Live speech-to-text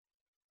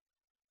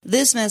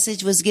This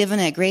message was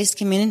given at Grace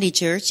Community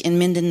Church in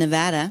Minden,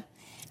 Nevada.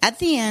 At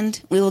the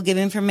end, we will give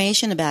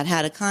information about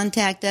how to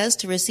contact us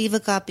to receive a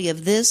copy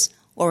of this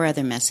or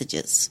other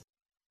messages.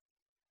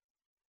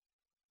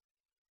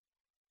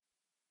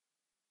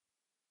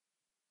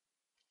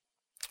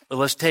 Well,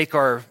 let's take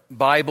our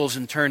Bibles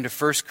and turn to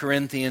 1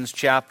 Corinthians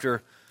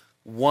chapter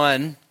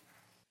 1.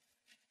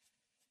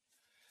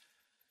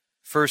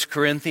 1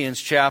 Corinthians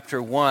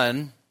chapter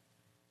 1.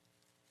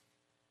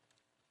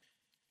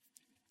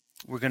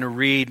 We're going to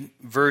read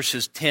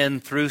verses 10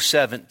 through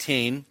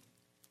 17.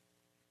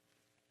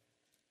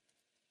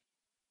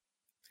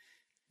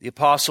 The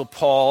Apostle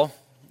Paul,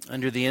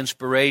 under the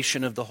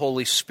inspiration of the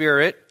Holy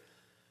Spirit,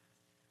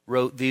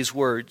 wrote these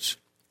words.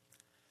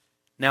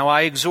 Now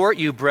I exhort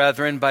you,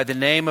 brethren, by the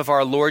name of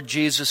our Lord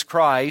Jesus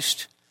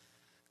Christ,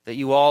 that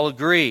you all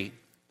agree,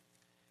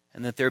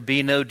 and that there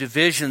be no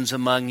divisions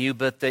among you,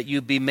 but that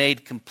you be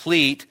made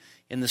complete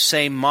in the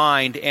same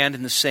mind and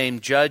in the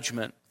same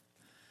judgment.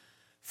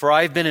 For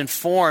I have been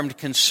informed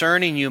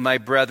concerning you, my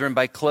brethren,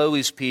 by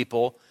Chloe's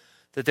people,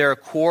 that there are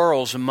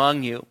quarrels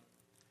among you.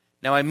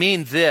 Now I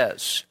mean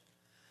this,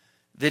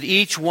 that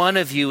each one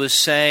of you is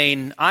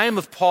saying, I am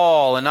of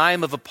Paul, and I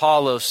am of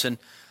Apollos, and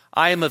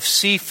I am of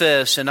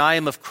Cephas, and I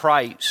am of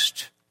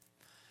Christ.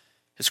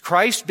 Has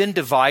Christ been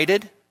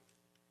divided?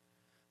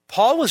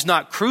 Paul was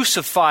not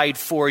crucified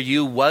for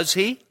you, was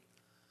he?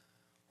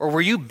 Or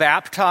were you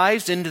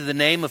baptized into the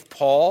name of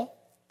Paul?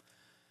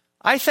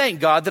 I thank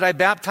God that I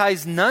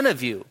baptized none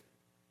of you,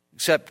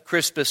 except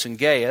Crispus and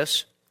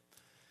Gaius,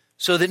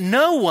 so that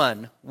no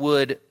one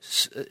would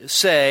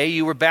say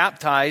you were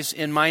baptized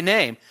in my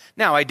name.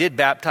 Now, I did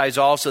baptize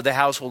also the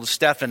household of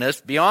Stephanas.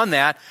 Beyond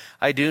that,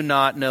 I do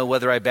not know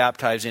whether I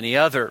baptized any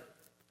other.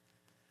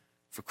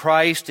 For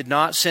Christ did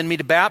not send me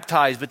to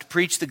baptize, but to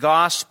preach the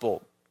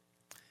gospel,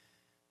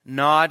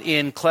 not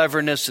in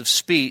cleverness of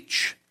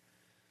speech,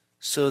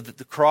 so that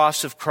the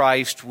cross of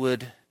Christ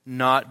would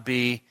not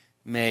be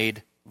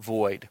made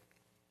void.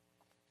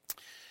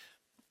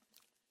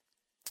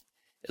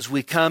 As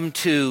we come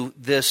to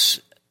this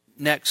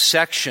next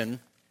section,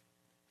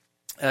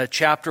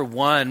 chapter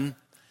 1,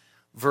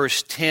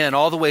 verse 10,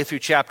 all the way through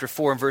chapter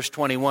 4 and verse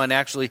 21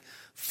 actually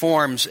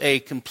forms a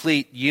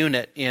complete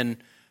unit in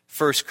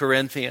 1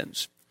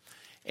 Corinthians.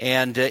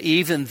 And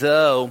even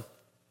though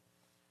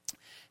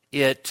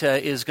it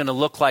is going to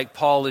look like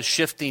Paul is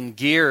shifting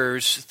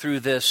gears through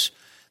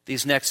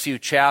these next few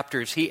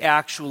chapters, he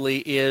actually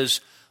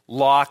is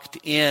locked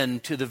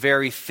in to the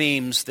very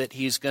themes that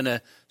he's going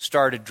to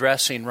start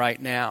addressing right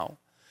now.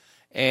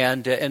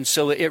 And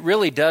so it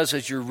really does,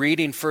 as you're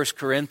reading 1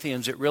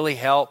 Corinthians, it really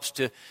helps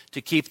to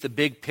keep the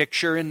big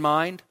picture in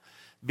mind,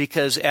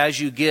 because as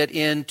you get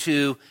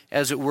into,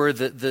 as it were,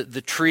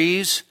 the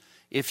trees,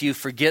 if you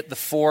forget the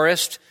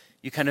forest,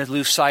 you kind of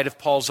lose sight of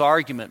Paul's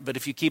argument. But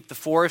if you keep the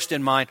forest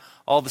in mind,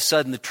 all of a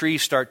sudden the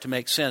trees start to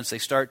make sense. They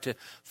start to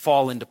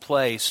fall into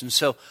place. And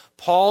so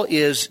Paul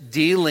is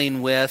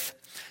dealing with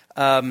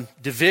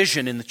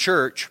division in the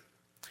church.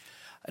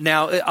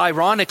 Now,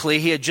 ironically,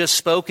 he had just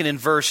spoken in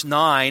verse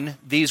 9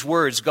 these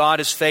words,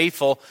 God is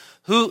faithful,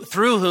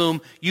 through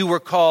whom you were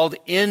called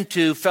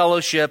into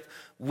fellowship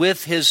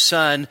with his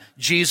Son,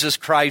 Jesus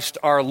Christ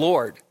our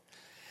Lord.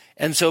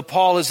 And so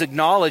Paul has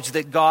acknowledged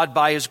that God,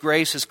 by his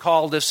grace, has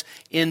called us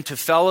into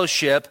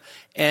fellowship,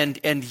 and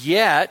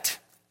yet,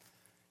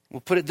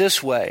 we'll put it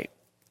this way,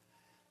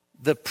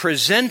 the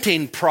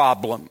presenting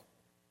problem,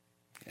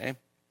 okay?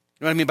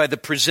 You know what I mean by the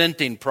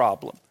presenting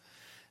problem?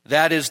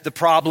 That is the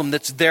problem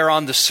that's there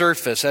on the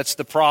surface. That's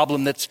the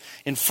problem that's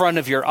in front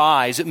of your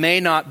eyes. It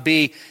may not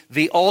be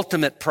the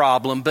ultimate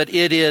problem, but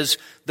it is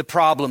the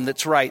problem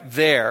that's right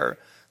there.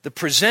 The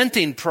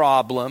presenting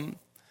problem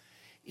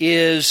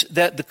is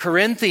that the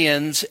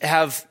Corinthians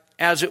have,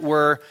 as it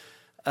were,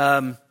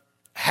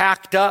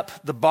 hacked up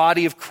the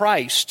body of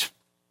Christ.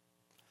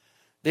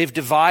 They've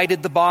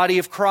divided the body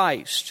of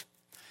Christ.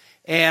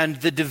 And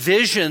the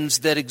divisions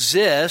that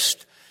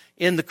exist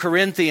in the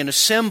Corinthian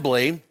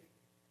assembly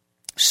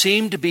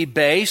seem to be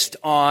based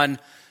on,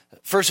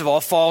 first of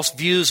all, false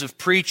views of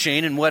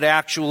preaching and what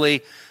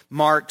actually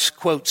marks,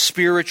 quote,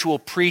 spiritual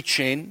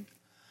preaching.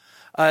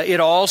 It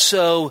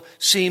also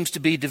seems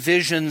to be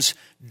divisions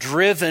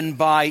driven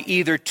by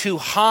either too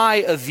high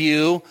a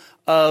view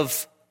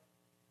of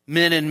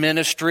men in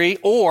ministry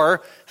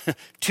or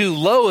too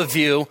low a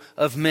view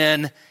of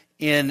men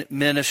in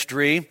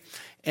ministry.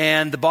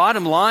 And the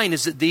bottom line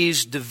is that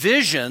these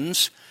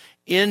divisions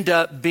end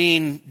up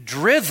being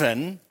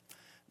driven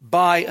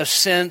by a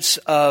sense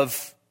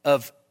of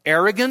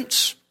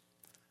arrogance,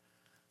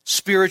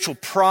 spiritual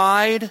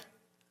pride,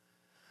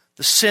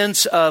 the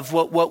sense of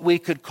what we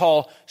could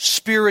call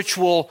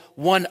spiritual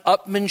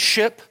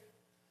one-upmanship,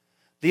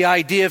 the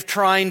idea of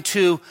trying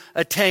to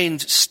attain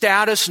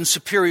status and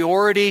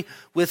superiority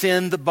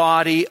within the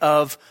body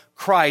of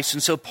Christ.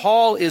 And so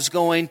Paul is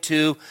going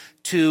to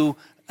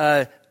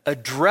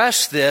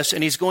address this,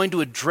 and he's going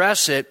to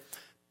address it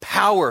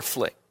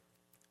powerfully.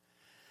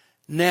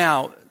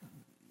 Now,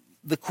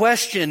 the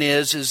question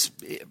is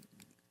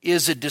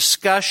a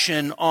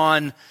discussion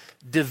on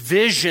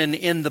division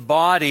in the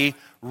body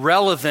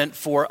relevant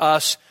for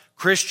us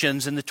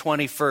Christians in the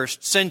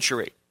 21st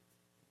century?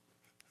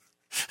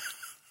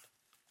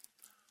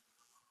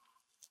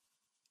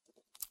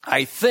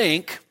 I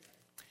think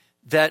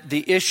that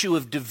the issue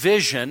of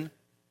division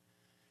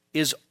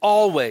is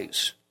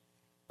always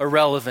a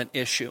relevant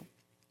issue.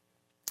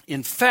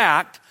 In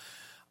fact,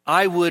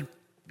 I would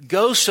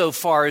go so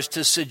far as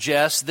to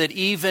suggest that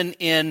even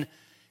in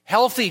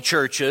healthy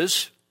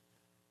churches,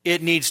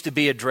 it needs to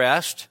be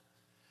addressed.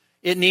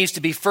 It needs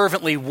to be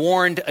fervently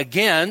warned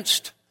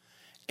against,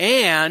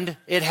 and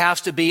it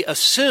has to be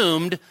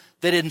assumed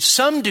that in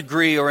some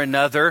degree or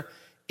another,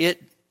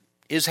 it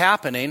is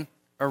happening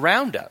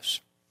around us.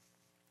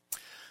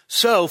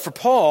 So for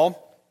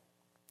Paul,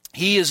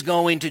 he is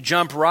going to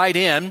jump right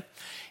in,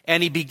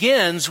 and he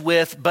begins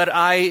with, "But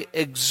I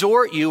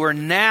exhort you," or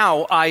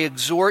 "Now I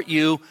exhort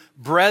you,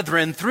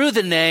 brethren, through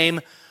the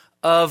name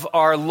of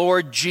our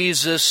Lord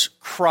Jesus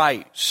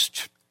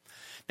Christ."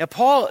 Now,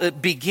 Paul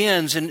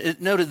begins, and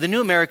note the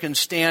New American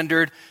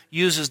Standard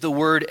uses the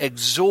word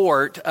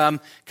exhort,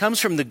 comes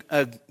from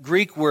the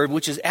Greek word,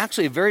 which is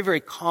actually a very, very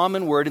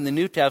common word in the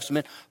New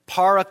Testament,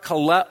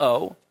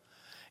 parakaleo.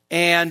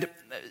 And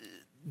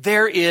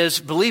there is,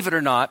 believe it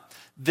or not,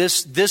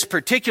 this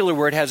particular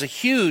word has a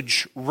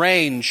huge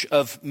range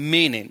of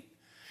meaning.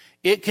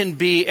 It can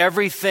be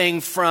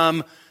everything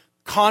from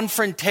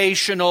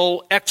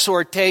confrontational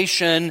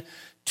exhortation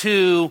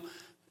to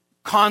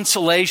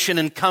consolation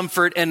and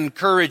comfort and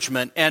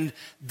encouragement. And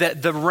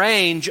the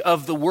range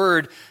of the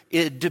word,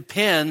 it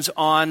depends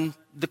on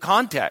the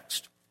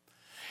context.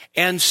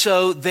 And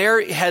so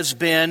there has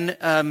been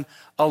a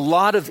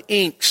lot of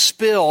ink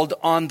spilled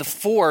on the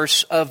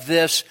force of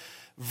this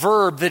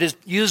verb that is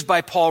used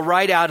by Paul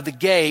right out of the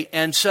gate.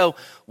 And so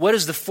what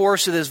is the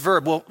force of this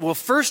verb? Well,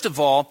 first of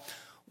all,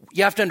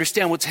 you have to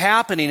understand what's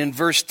happening in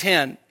verse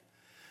 10.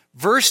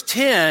 Verse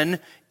 10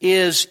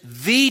 is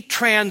the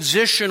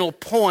transitional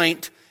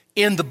point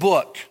in the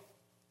book.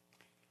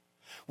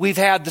 We've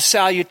had the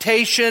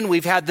salutation,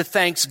 we've had the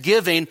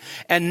thanksgiving,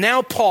 and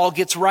now Paul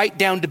gets right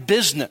down to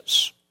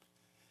business.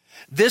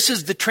 This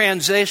is the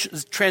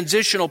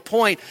transitional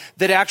point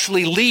that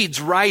actually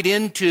leads right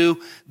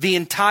into the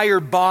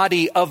entire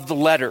body of the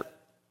letter.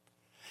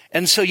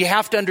 And so you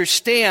have to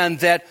understand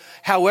that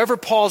however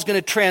Paul's going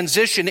to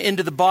transition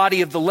into the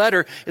body of the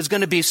letter is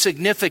going to be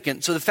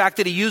significant. So the fact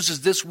that he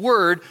uses this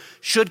word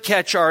should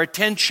catch our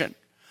attention.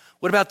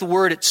 What about the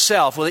word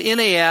itself? Well, the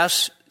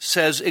NAS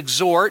says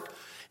exhort.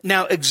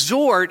 Now,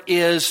 exhort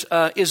is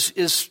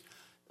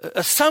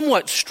a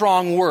somewhat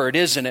strong word,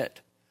 isn't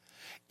it?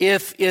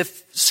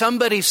 If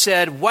somebody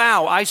said,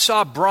 "Wow, I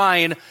saw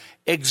Brian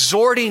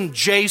exhorting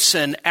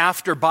Jason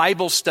after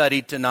Bible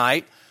study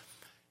tonight,"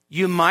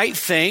 you might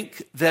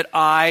think that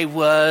I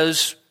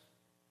was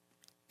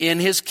in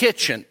his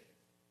kitchen,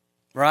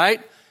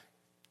 right?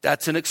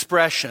 That's an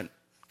expression,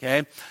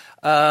 okay?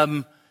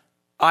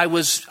 I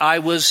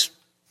was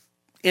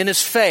in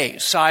his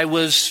face. I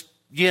was,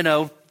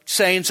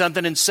 saying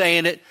something and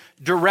saying it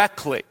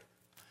directly.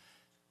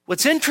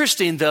 What's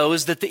interesting, though,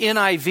 is that the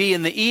NIV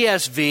and the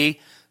ESV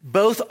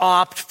both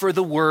opt for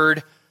the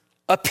word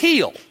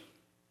appeal.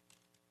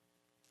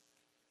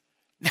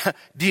 Now,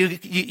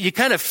 you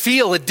kind of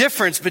feel a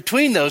difference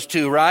between those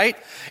two, right?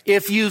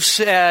 If you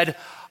said,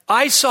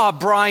 "I saw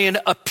Brian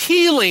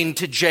appealing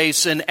to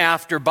Jason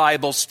after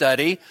Bible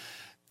study,"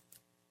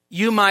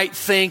 you might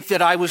think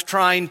that I was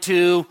trying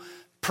to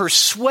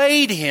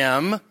persuade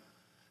him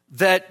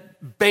that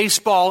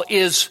baseball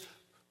is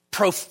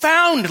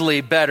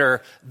profoundly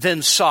better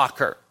than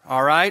soccer,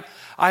 all right?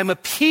 I'm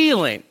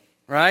appealing,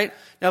 right?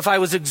 Now, if I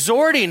was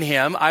exhorting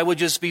him, I would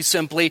just be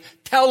simply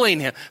telling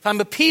him. If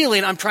I'm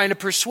appealing, I'm trying to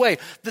persuade.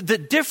 The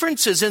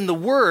differences in the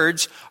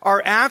words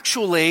are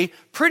actually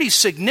pretty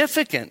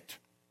significant,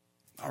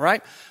 all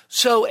right?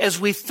 So as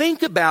we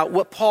think about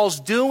what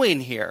Paul's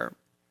doing here,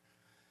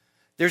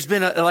 there's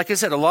been, like I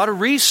said, a lot of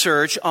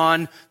research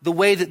on the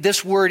way that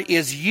this word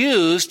is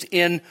used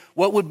in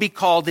what would be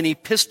called an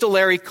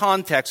epistolary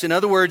context. In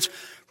other words,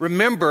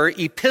 remember,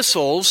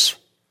 epistles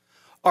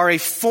are a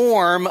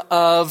form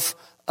of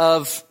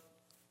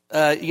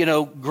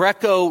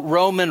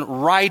Greco-Roman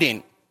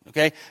writing,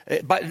 okay?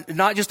 But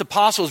not just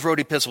apostles wrote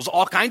epistles.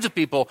 All kinds of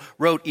people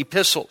wrote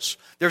epistles.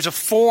 There's a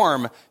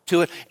form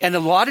to it. And a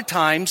lot of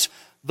times,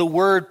 the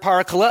word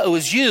parakaleo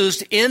is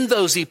used in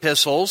those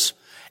epistles.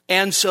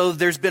 And so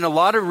there's been a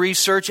lot of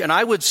research, and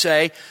I would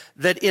say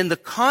that in the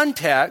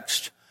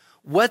context,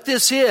 what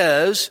this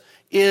is,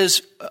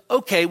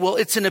 okay, well,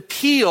 it's an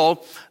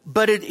appeal,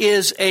 but it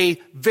is a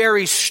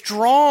very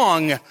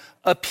strong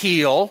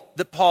appeal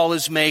that Paul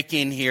is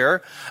making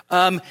here.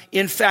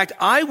 In fact,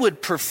 I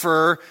would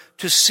prefer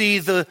to see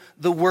the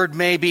word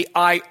maybe,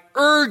 "I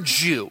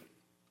urge you."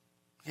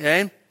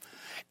 Okay?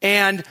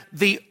 And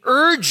the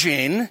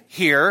urging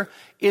here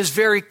is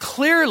very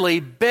clearly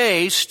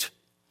based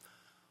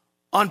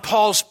on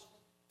Paul's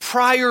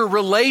prior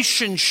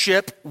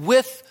relationship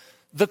with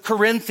the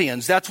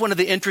Corinthians. That's one of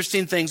the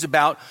interesting things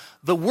about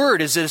the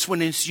word, is that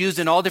when it's used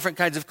in all different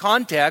kinds of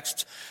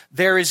contexts,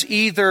 there is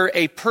either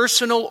a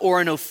personal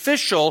or an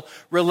official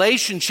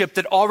relationship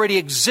that already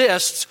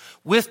exists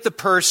with the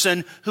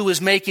person who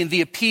is making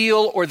the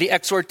appeal or the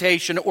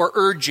exhortation or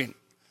urging.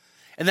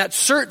 And that's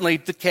certainly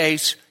the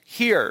case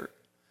here.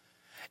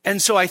 And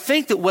so I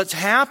think that what's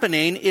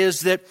happening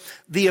is that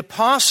the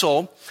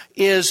apostle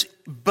is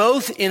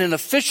both in an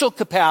official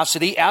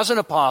capacity as an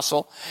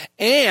apostle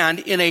and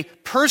in a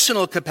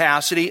personal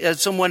capacity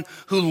as someone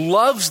who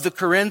loves the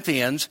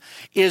Corinthians.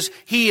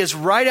 He is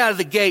right out of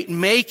the gate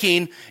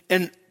making,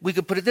 and we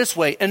could put it this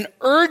way, an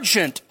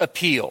urgent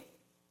appeal.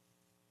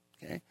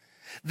 Okay?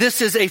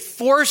 This is a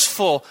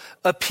forceful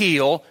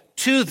appeal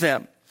to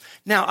them.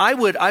 Now, I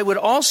would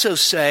also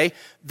say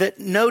that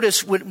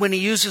notice when he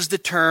uses the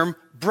term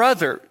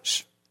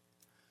brothers.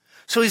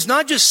 So he's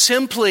not just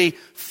simply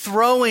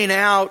throwing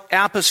out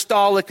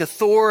apostolic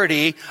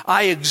authority,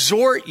 I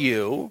exhort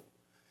you.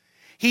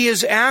 He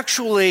is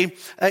actually,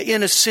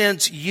 in a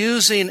sense,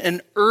 using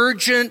an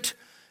urgent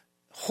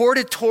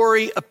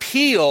hortatory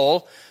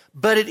appeal,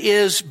 but it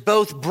is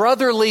both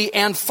brotherly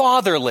and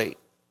fatherly.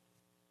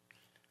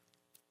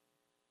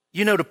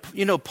 You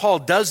know, Paul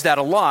does that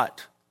a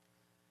lot.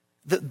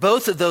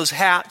 Both of those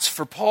hats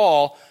for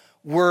Paul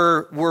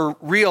were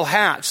real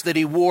hats that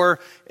he wore,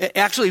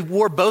 actually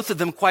wore both of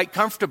them quite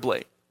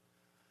comfortably.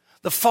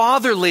 The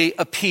fatherly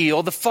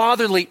appeal, the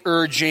fatherly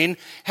urging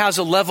has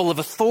a level of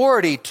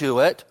authority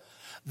to it.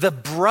 The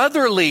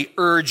brotherly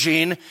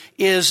urging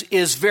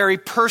is very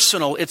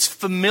personal. It's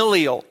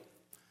familial.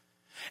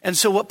 And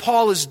so what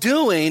Paul is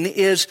doing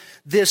is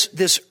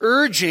this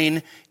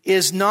urging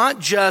is not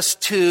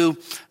just to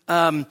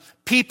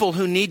people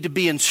who need to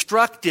be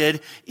instructed.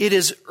 It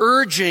is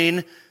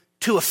urging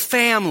to a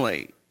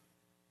family.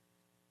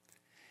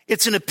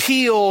 It's an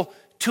appeal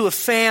to a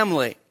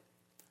family.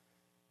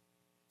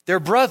 They're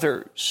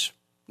brothers.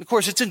 Of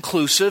course, it's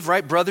inclusive,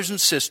 right? Brothers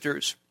and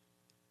sisters.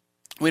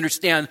 We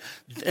understand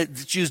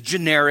it's used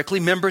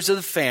generically, members of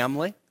the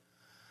family.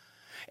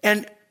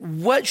 And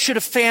what should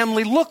a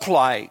family look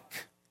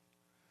like?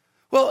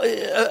 Well,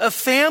 a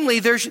family,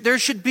 there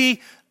should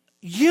be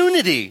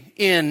unity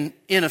in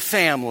a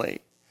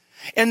family.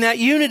 And that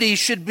unity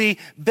should be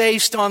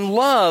based on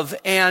love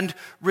and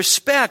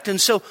respect. And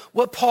so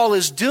what Paul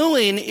is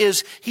doing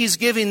is he's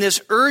giving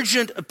this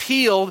urgent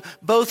appeal,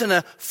 both in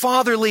a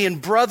fatherly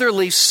and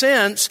brotherly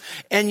sense,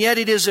 and yet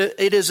it is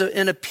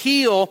an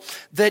appeal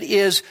that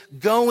is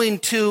going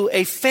to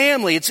a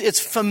family.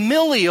 It's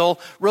familial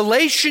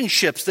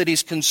relationships that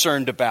he's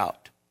concerned about.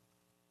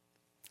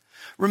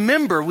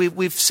 Remember,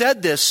 we've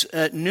said this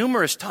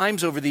numerous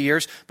times over the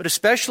years, but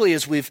especially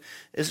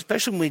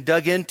when we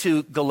dug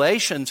into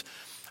Galatians,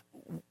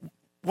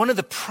 one of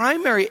the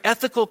primary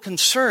ethical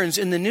concerns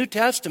in the New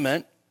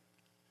Testament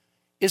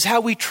is how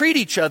we treat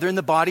each other in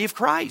the body of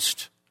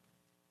Christ.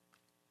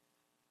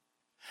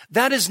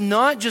 That is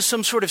not just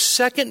some sort of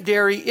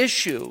secondary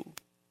issue.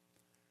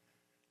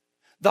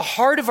 The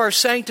heart of our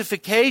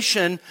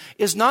sanctification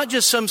is not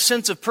just some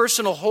sense of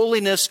personal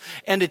holiness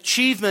and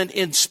achievement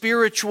in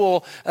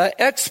spiritual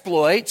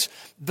exploits,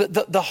 but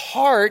the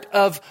heart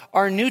of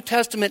our New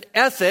Testament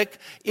ethic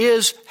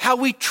is how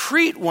we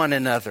treat one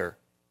another.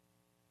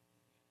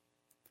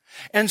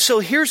 And so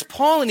here's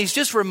Paul, and he's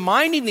just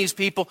reminding these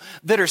people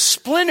that are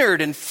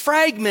splintered and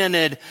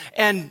fragmented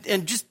and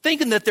just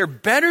thinking that they're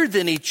better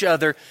than each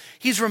other.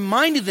 He's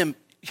reminding them,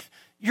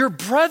 you're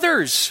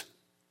brothers,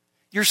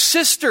 you're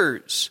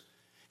sisters.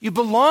 You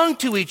belong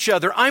to each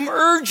other. I'm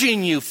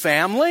urging you,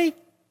 family.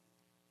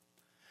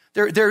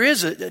 There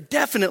is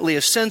definitely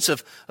a sense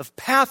of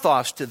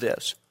pathos to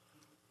this.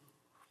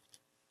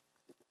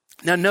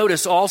 Now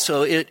notice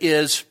also it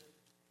is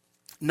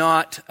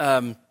not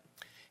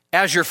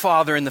as your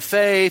father in the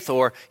faith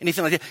or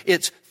anything like that.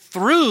 It's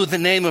through the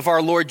name of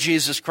our Lord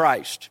Jesus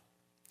Christ.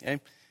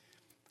 Okay?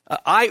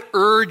 I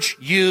urge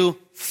you,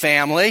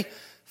 family,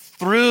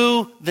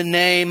 through the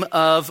name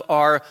of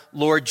our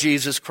Lord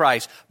Jesus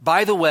Christ.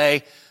 By the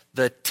way,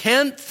 the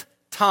 10th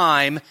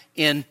time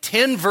in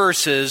 10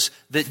 verses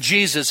that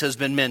Jesus has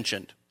been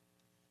mentioned.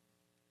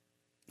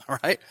 All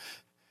right?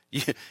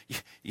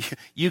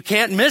 You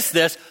can't miss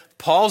this.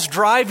 Paul's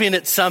driving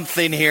at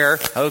something here,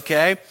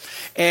 okay?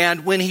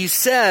 And when he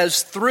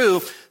says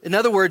through, in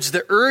other words,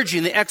 the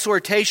urging, the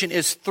exhortation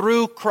is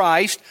through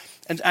Christ.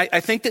 And I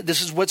think that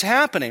this is what's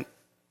happening,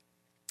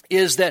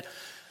 is that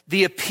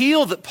the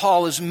appeal that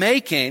Paul is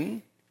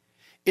making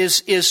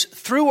is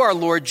through our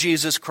Lord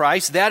Jesus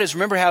Christ. That is,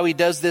 remember how he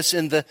does this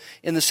in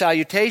the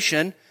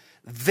salutation,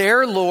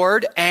 their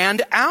Lord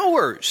and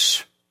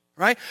ours.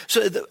 Right?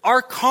 So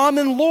our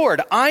common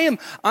Lord. I'm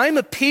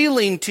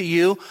appealing to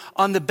you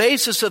on the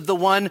basis of the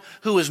one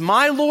who is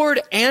my Lord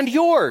and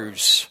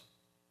yours.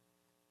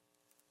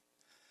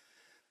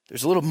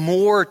 There's a little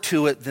more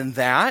to it than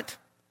that.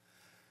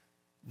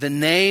 The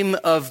name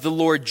of the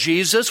Lord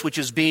Jesus, which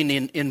is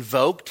being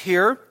invoked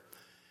here,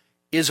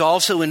 is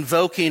also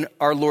invoking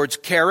our Lord's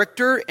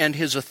character and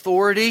his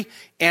authority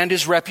and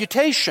his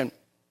reputation.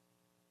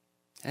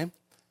 Okay?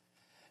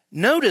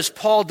 Notice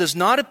Paul does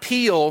not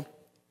appeal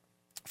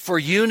for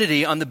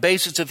unity on the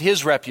basis of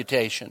his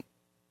reputation.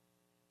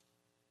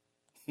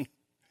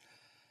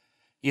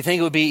 You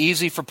think it would be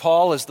easy for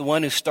Paul, as the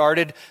one who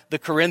started the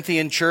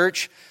Corinthian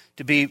church,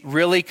 to be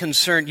really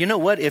concerned? You know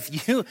what?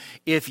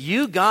 If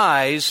you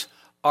guys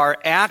are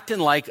acting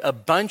like a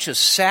bunch of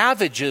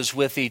savages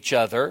with each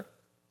other,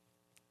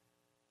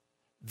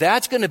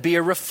 that's going to be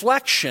a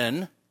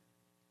reflection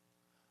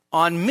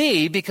on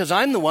me because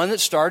I'm the one that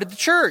started the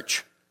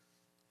church.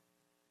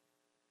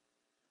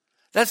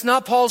 That's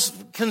not Paul's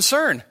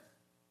concern.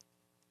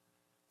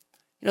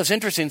 You know, it's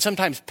interesting.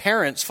 Sometimes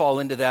parents fall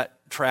into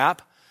that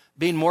trap,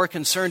 being more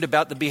concerned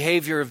about the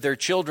behavior of their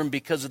children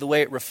because of the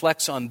way it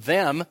reflects on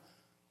them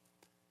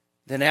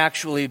than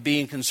actually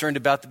being concerned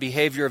about the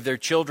behavior of their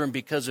children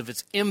because of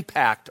its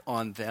impact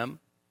on them.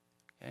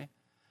 Okay?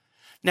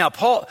 Now,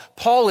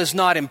 Paul is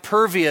not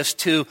impervious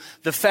to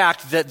the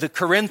fact that the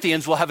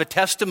Corinthians will have a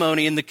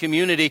testimony in the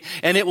community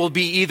and it will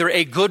be either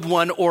a good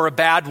one or a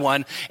bad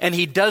one. And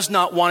he does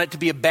not want it to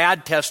be a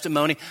bad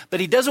testimony, but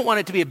he doesn't want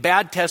it to be a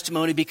bad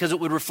testimony because it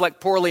would reflect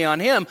poorly on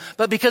him,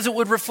 but because it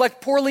would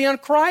reflect poorly on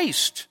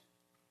Christ.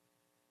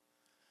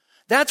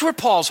 That's where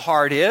Paul's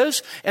heart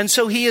is. And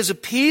so he is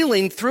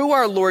appealing through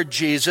our Lord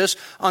Jesus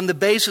on the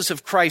basis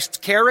of Christ's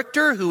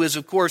character, who is,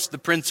 of course, the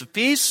Prince of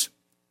Peace,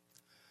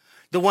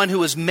 the one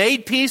who has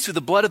made peace through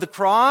the blood of the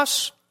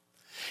cross.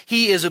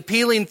 He is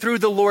appealing through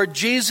the Lord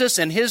Jesus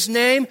and his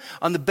name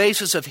on the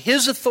basis of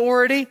his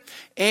authority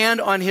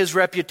and on his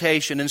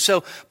reputation. And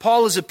so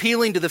Paul is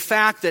appealing to the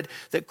fact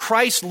that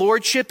Christ's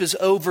lordship is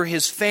over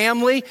his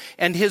family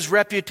and his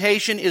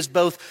reputation is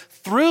both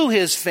through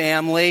his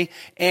family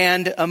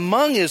and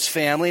among his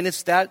family, and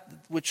it's that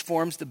which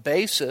forms the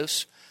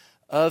basis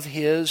of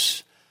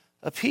his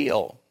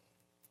appeal.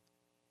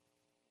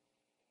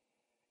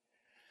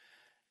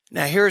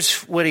 Now,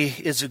 here's what he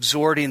is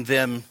exhorting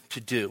them to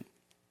do.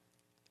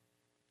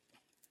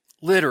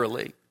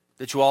 Literally,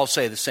 that you all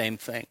say the same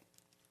thing.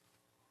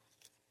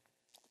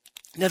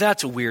 Now,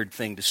 that's a weird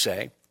thing to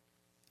say,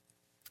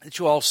 that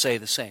you all say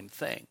the same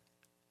thing.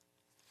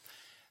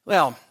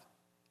 Well,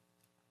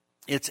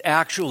 it's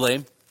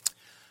actually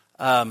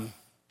an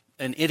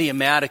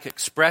idiomatic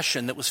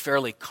expression that was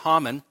fairly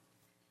common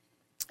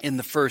in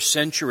the first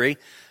century,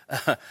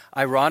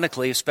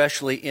 ironically,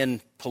 especially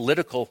in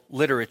political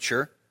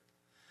literature.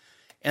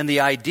 And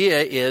the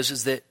idea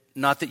is that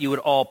not that you would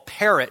all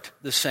parrot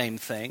the same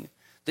thing,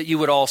 that you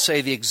would all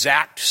say the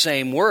exact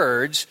same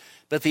words,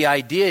 but the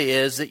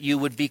idea is that you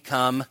would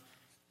become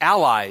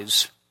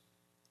allies.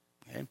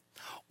 Okay?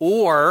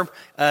 Or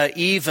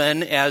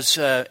even, as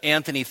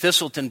Anthony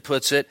Thistleton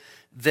puts it,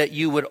 that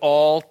you would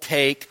all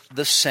take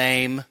the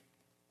same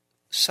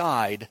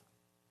side.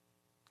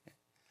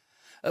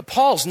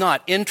 Paul's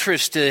not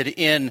interested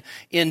in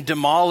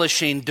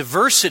demolishing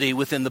diversity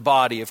within the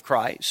body of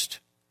Christ.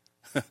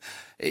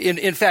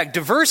 In fact,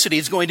 diversity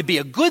is going to be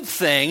a good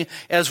thing,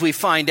 as we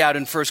find out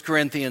in 1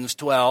 Corinthians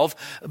 12.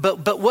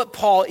 But what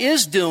Paul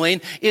is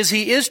doing is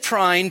he is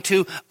trying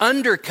to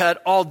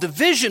undercut all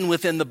division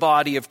within the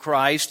body of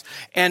Christ.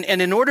 And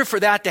in order for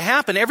that to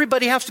happen,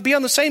 everybody has to be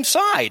on the same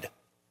side.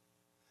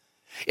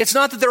 It's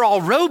not that they're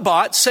all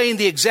robots saying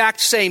the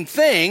exact same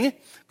thing.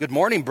 Good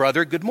morning,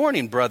 brother. Good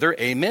morning, brother.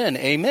 Amen.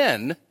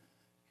 Amen.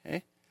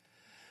 Okay?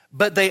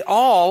 But they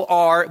all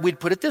are, we'd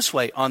put it this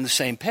way, on the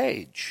same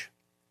page.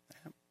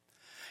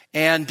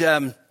 And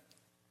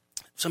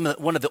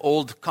one of the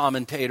old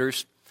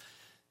commentators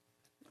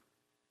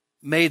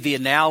made the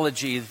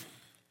analogy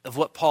of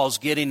what Paul's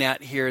getting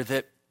at here,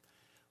 that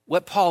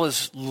what Paul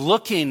is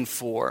looking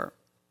for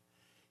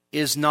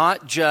is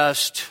not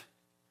just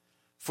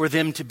for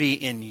them to be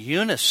in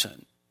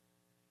unison,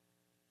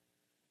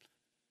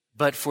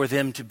 but for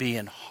them to be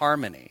in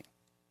harmony.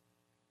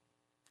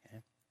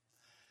 Okay?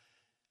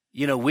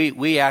 You know,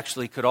 we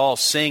actually could all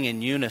sing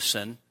in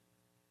unison,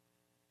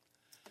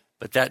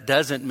 but that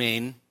doesn't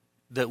mean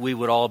that we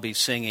would all be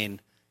singing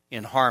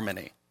in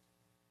harmony.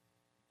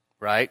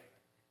 Right?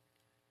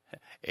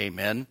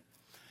 Amen.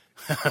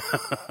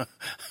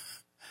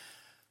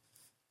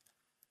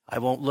 I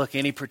won't look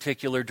any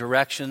particular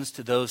directions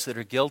to those that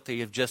are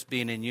guilty of just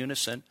being in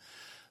unison.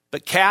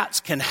 But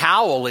cats can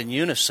howl in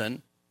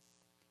unison.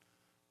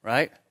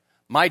 Right?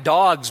 My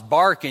dogs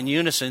bark in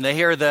unison. They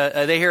hear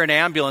an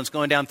ambulance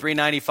going down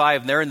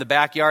 395 and they're in the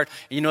backyard.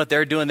 And you know what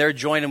they're doing? They're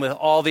joining with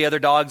all the other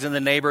dogs in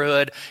the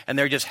neighborhood and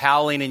they're just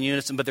howling in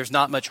unison, but there's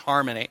not much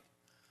harmony.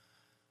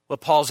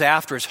 What Paul's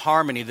after is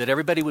harmony, that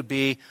everybody would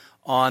be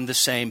on the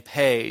same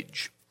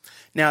page.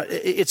 Now,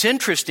 it's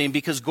interesting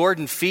because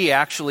Gordon Fee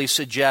actually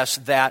suggests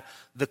that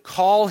the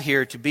call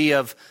here to be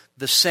of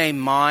the same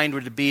mind,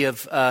 or to be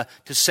to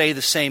say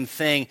the same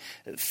thing,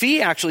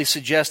 Fee actually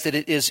suggests that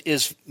it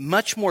is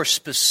much more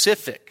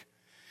specific.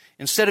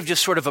 Instead of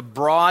just sort of a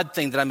broad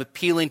thing that I'm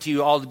appealing to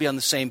you all to be on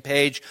the same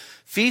page,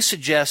 Fee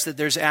suggests that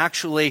there's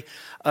actually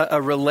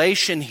a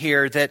relation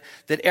here that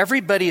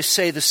everybody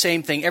say the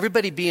same thing,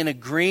 everybody be in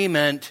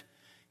agreement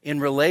in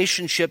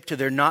relationship to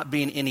there not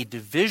being any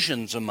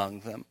divisions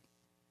among them.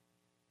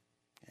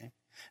 Okay?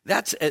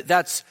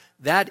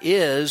 That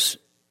is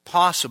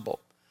possible.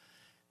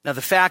 Now,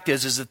 the fact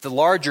is that the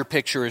larger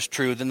picture is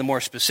true, then the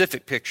more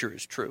specific picture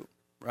is true,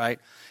 right?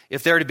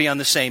 If they're to be on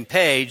the same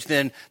page,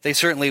 then they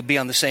certainly be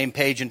on the same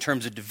page in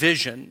terms of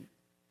division.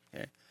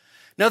 Okay?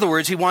 In other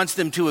words, he wants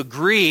them to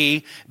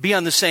agree, be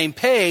on the same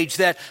page,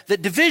 that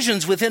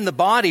divisions within the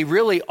body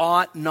really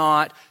ought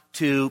not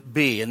to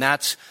be. And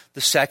that's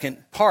the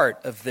second part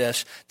of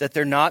this, that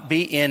there not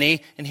be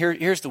any, and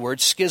here's the word,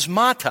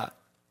 schismata.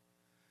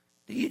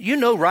 You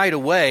know right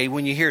away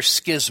when you hear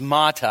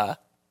schismata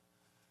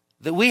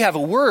that we have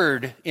a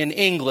word in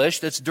English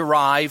that's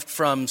derived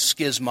from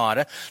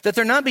schismata, that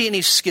there not be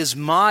any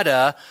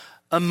schismata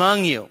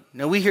among you.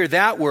 Now we hear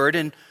that word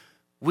and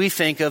we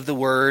think of the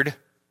word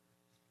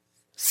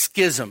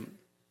schism.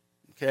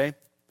 Okay?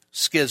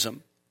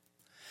 Schism.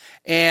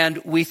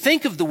 And we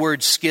think of the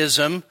word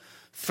schism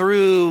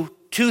through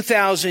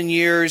 2,000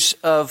 years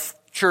of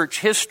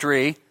church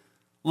history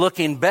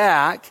looking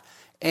back.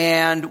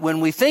 And when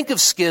we think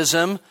of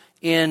schism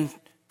in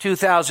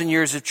 2,000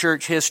 years of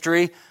church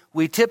history,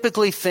 we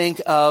typically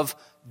think of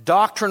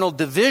doctrinal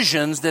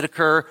divisions that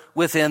occur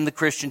within the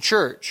Christian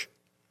church.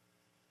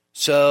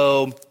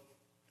 So,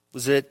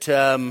 was it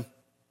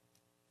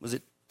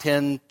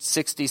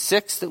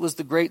 1066 that was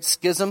the Great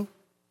Schism?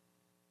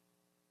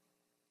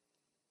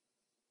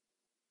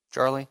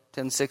 Charlie,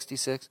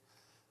 1066?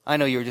 I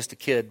know you were just a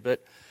kid,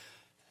 but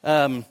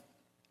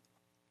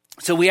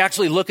so we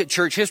actually look at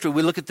church history.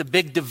 We look at the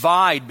big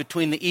divide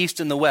between the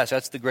East and the West.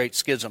 That's the Great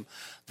Schism.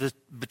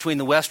 Between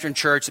the Western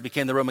Church that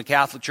became the Roman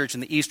Catholic Church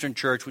and the Eastern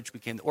Church, which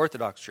became the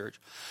Orthodox Church.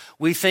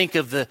 We think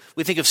of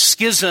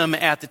schism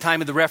at the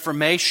time of the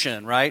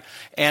Reformation, right?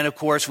 And of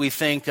course, we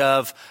think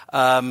of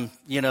the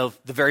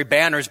very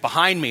banners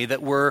behind me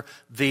that were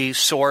the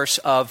source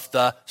of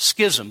the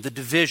schism, the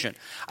division.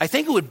 I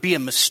think it would be a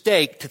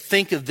mistake to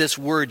think of this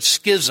word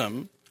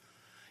schism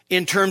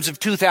in terms of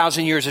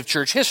 2,000 years of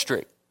church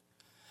history.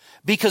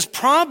 Because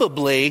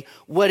probably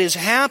what is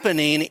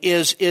happening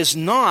is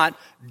not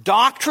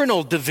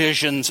doctrinal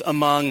divisions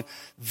among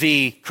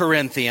the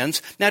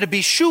Corinthians. Now, to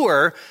be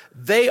sure,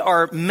 they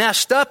are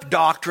messed up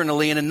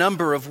doctrinally in a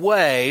number of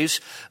ways,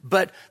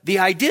 but the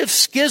idea of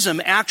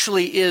schism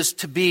actually is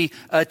to be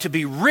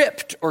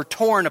ripped or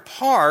torn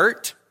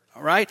apart,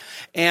 all right?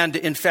 And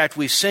in fact,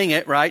 we sing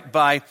it, right,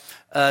 by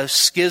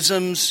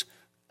schisms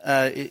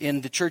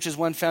in the church's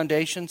one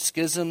foundation,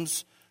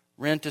 schisms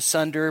rent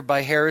asunder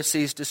by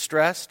heresies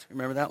distressed.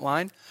 Remember that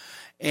line?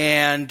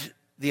 And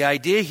the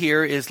idea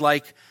here is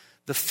like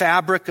the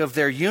fabric of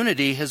their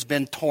unity has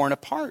been torn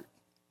apart.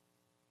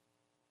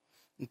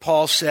 And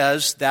Paul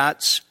says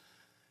that's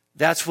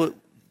what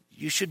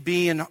you should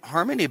be in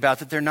harmony about,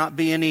 that there not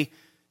be any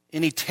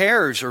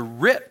tears or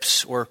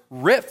rips or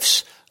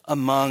rifts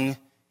among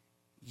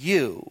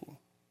you.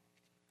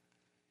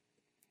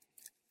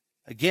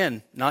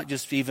 Again, not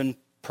just even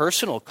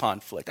personal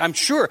conflict. I'm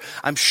sure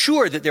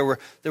that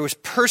there was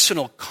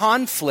personal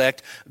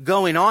conflict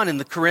going on in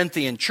the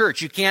Corinthian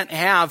church. You can't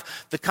have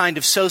the kind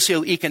of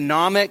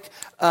socioeconomic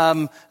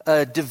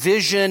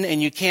division,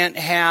 and you can't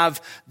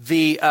have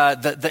the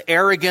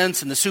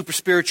arrogance and the super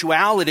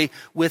spirituality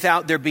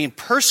without there being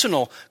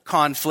personal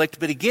conflict.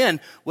 But again,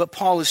 what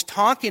Paul is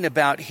talking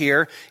about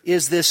here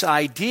is this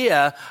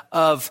idea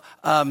of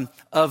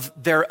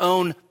their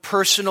own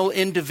personal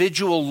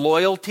individual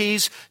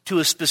loyalties to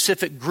a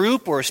specific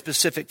group or a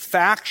specific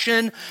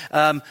faction,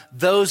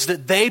 those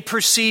that they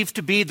perceive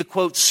to be the,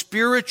 quote,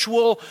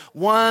 spiritual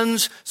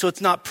ones. So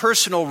it's not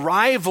personal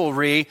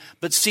rivalry,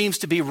 but seems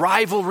to be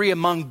rivalry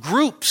among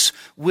groups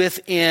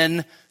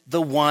within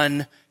the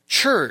one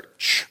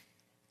church.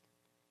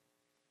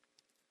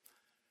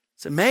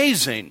 It's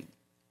amazing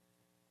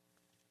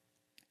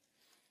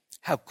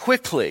how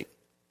quickly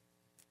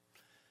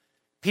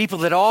people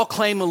that all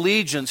claim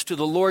allegiance to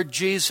the Lord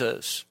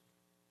Jesus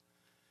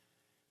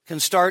can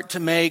start to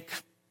make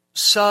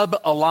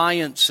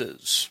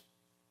sub-alliances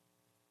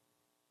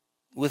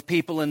with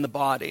people in the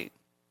body.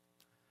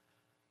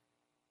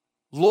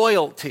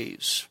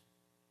 Loyalties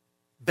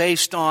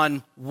based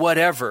on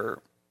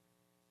whatever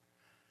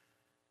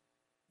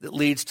that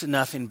leads to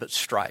nothing but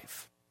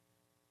strife.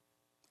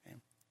 Okay.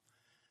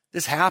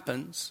 This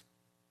happens,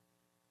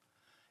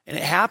 and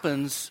it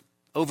happens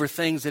over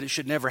things that it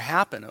should never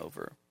happen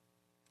over.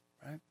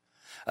 Right?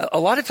 A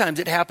lot of times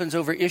it happens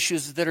over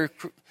issues that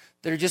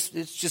are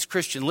just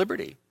Christian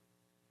liberty.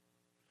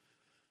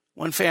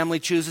 One family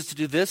chooses to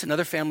do this,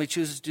 another family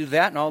chooses to do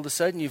that, and all of a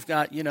sudden you've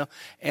got,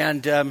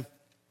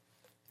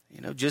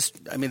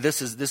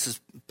 this is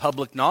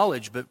public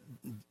knowledge, but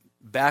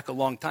back a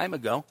long time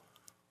ago,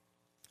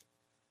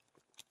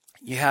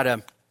 you had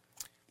a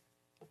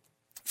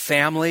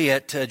family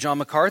at John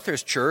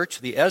MacArthur's church,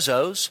 the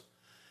Ezzos,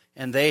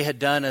 and they had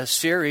done a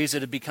series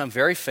that had become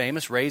very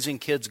famous, Raising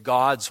Kids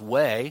God's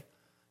Way.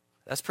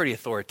 That's pretty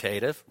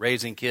authoritative,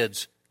 Raising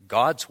Kids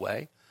God's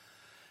Way.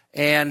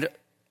 And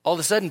all of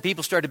a sudden,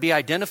 people started to be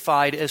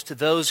identified as to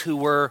those who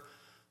were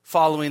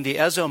following the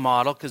Ezzo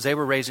model because they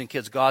were raising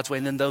kids God's way,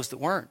 and then those that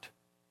weren't.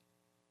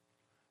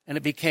 And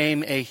it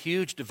became a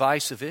huge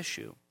divisive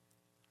issue.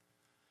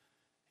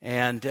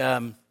 And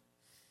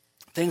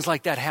things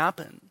like that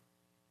happen.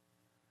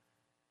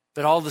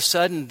 But all of a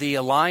sudden, the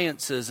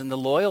alliances and the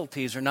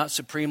loyalties are not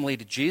supremely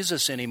to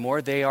Jesus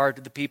anymore. They are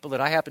to the people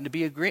that I happen to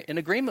be in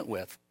agreement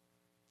with.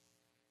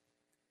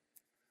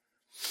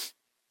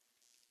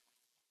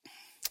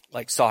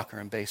 Like soccer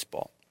and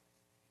baseball.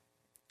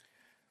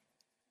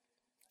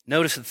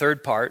 Notice the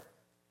third part.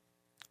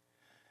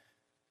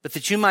 But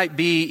that you might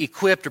be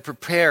equipped or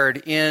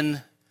prepared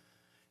in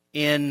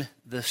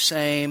the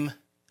same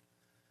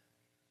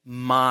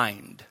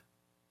mind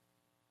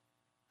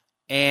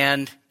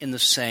and in the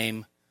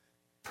same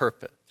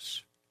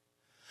purpose.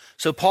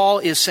 So Paul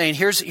is saying,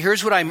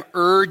 here's what I'm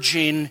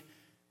urging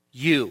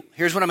you.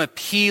 Here's what I'm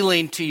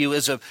appealing to you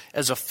as a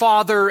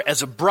father,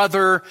 as a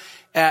brother,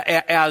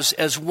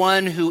 as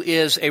one who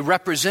is a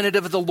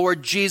representative of the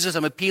Lord Jesus.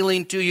 I'm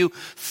appealing to you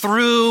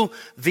through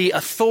the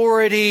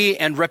authority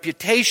and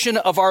reputation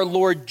of our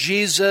Lord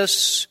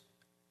Jesus,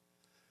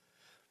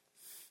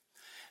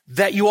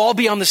 that you all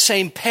be on the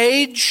same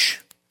page,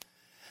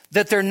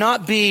 that there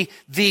not be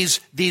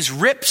these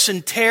rips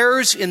and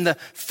tears in the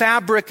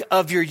fabric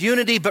of your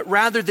unity, but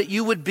rather that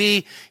you would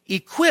be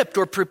equipped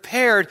or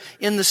prepared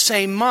in the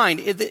same mind.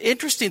 The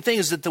interesting thing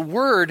is that the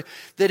word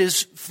that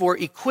is for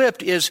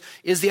equipped is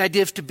the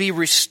idea of to be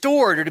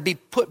restored or to be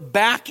put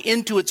back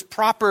into its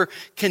proper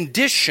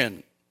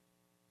condition.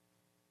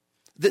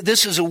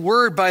 This is a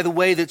word, by the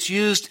way, that's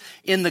used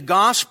in the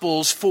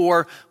Gospels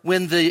for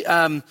when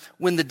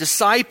the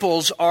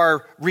disciples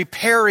are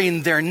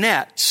repairing their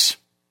nets.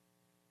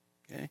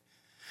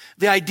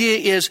 The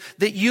idea is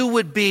that you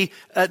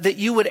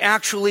would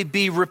actually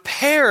be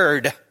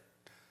repaired,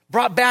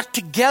 brought back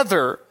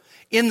together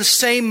in the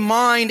same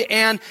mind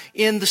and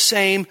in the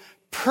same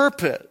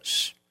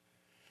purpose.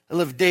 I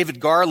love David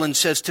Garland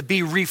says to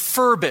be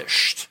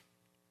refurbished.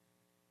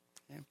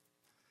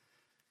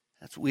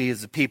 That's what we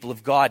as the people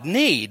of God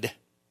need.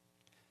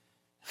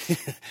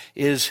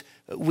 Is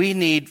we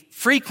need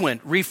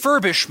frequent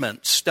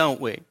refurbishments, don't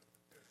we?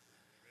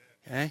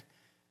 Okay.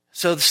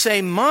 So the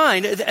same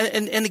mind,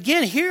 and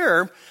again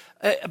here,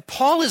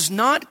 Paul is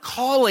not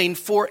calling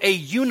for a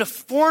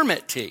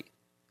uniformity.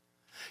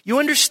 You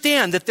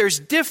understand that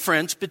there's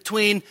difference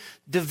between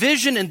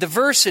division and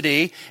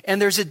diversity, and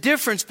there's a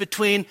difference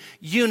between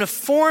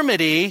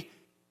uniformity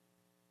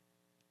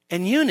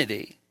and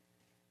unity.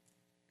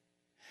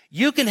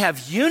 You can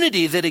have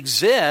unity that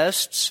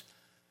exists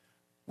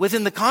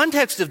within the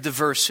context of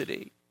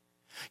diversity.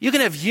 You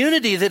can have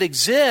unity that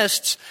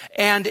exists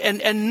and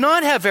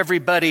not have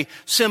everybody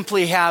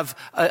simply have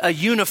a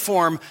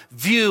uniform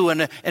view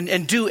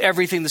and do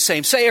everything the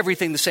same, say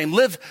everything the same,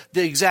 live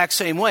the exact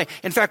same way.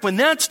 In fact, when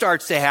that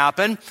starts to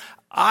happen,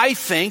 I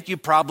think you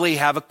probably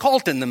have a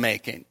cult in the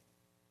making.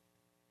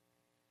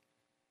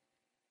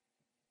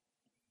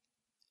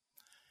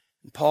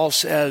 And Paul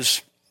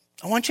says,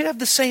 I want you to have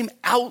the same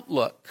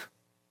outlook.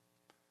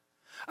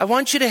 I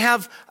want you to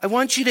have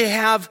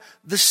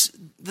the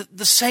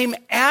same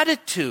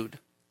attitude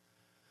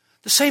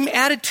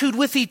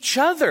with each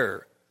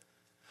other.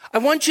 I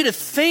want you to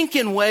think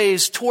in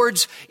ways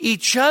towards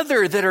each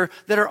other that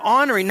are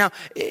honoring. Now,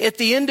 at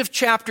the end of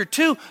chapter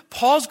 2,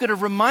 Paul's going to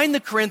remind the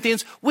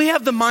Corinthians, we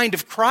have the mind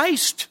of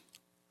Christ.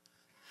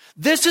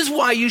 This is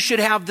why you should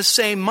have the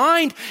same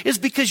mind, is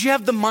because you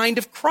have the mind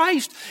of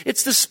Christ.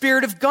 It's the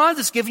Spirit of God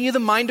that's giving you the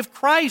mind of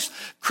Christ.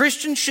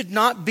 Christians should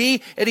not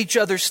be at each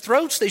other's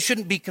throats. They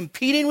shouldn't be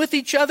competing with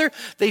each other.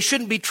 They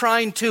shouldn't be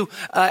trying to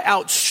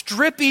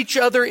outstrip each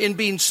other in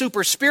being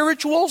super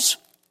spirituals.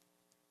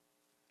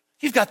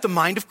 You've got the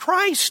mind of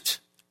Christ.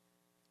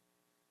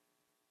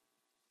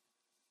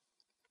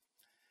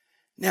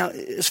 Now,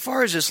 as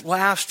far as this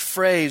last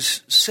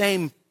phrase,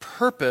 same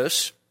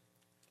purpose,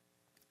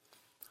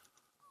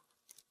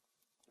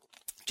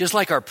 just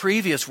like our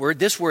previous word,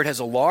 this word has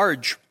a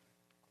large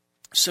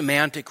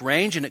semantic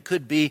range, and it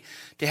could be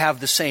to have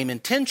the same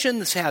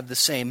intention, to have the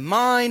same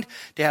mind,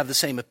 to have the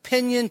same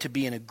opinion, to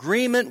be in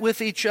agreement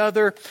with each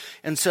other.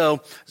 And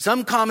so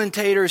some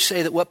commentators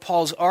say that what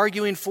Paul's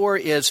arguing for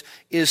is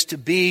to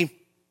be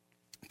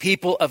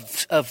people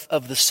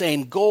of the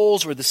same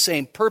goals or the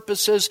same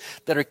purposes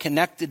that are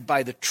connected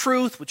by the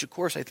truth, which of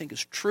course I think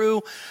is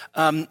true.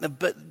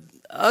 But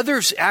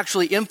others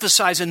actually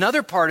emphasize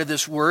another part of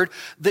this word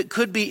that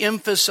could be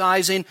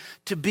emphasizing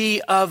to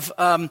be of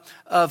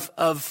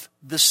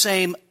the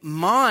same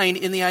mind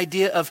in the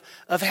idea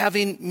of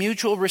having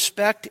mutual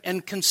respect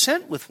and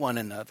consent with one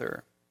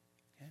another.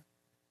 Okay.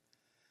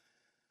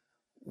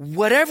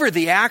 Whatever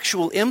the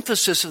actual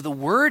emphasis of the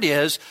word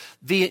is,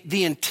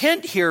 the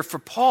intent here for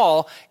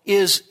Paul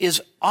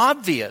is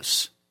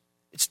obvious.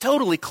 It's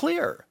totally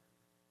clear.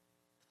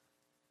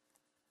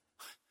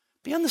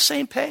 Be on the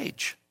same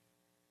page.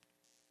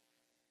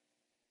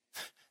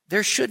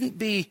 There shouldn't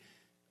be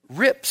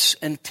rips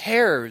and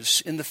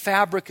tears in the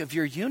fabric of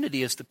your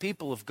unity as the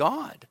people of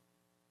God.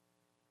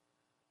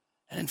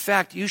 And in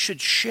fact, you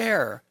should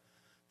share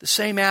the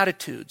same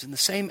attitudes and the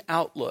same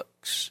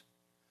outlooks.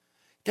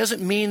 It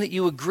doesn't mean that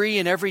you agree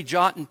in every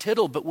jot and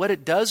tittle, but what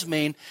it does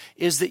mean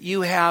is that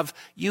you have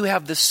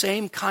the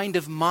same kind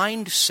of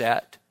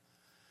mindset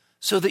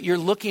so that you're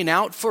looking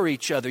out for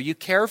each other. You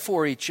care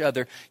for each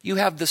other. You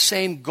have the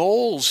same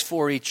goals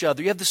for each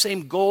other. You have the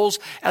same goals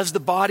as the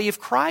body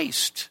of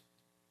Christ.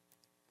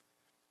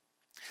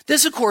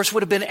 This, of course,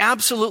 would have been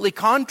absolutely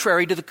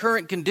contrary to the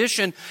current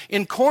condition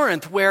in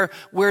Corinth, where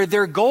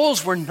their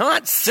goals were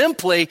not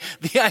simply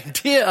the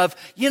idea of,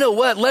 you know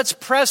what, let's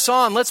press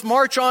on, let's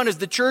march on as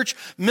the church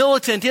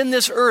militant in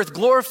this earth,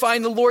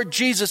 glorifying the Lord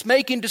Jesus,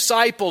 making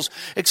disciples,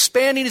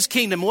 expanding his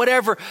kingdom,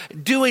 whatever,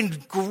 doing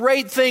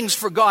great things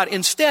for God.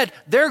 Instead,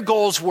 their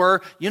goals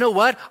were, you know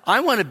what, I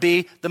want to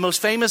be the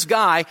most famous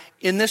guy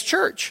in this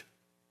church.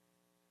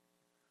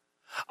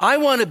 I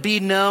want to be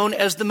known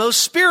as the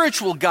most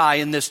spiritual guy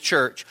in this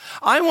church.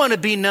 I want to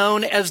be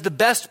known as the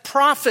best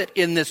prophet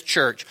in this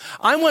church.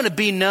 I want to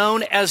be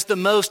known as the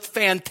most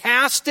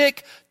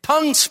fantastic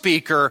tongue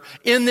speaker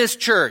in this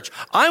church.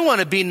 I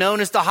want to be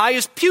known as the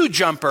highest pew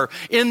jumper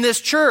in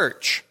this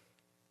church.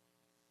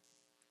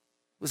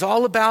 It was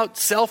all about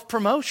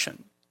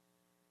self-promotion,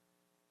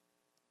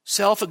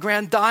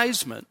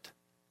 self-aggrandizement,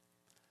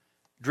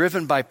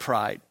 driven by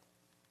pride.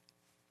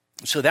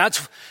 So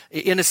that's,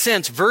 in a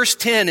sense, verse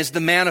 10 is the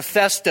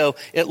manifesto,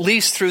 at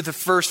least through the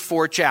first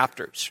 4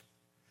 chapters.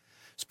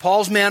 It's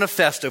Paul's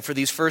manifesto for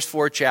these first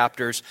 4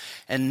 chapters.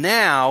 And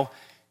now,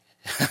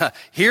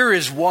 here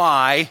is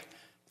why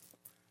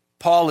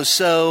Paul is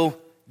so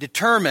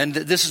determined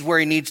that this is where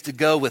he needs to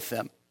go with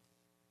them.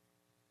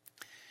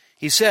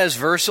 He says,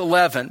 verse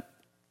 11,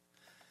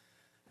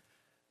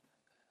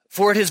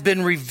 "For it has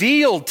been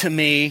revealed to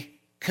me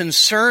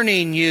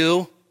concerning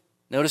you,"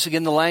 notice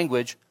again the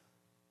language,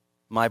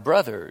 "my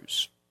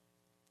brothers,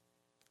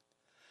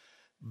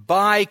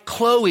 by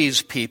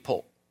Chloe's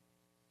people,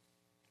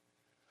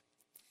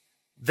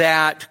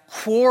 that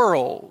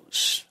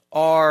quarrels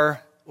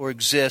are or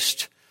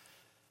exist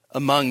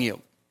among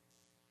you."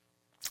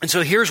 And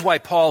so here's why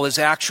Paul is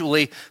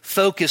actually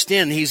focused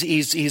in.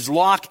 He's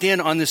locked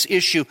in on this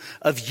issue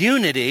of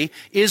unity,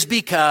 is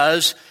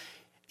because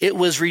it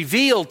was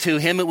revealed to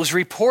him, it was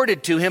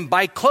reported to him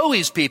by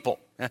Chloe's people.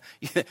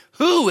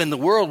 Who in the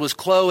world was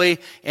Chloe?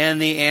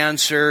 And the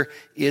answer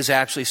is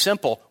actually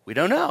simple. We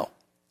don't know.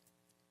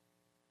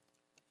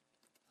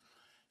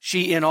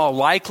 She, in all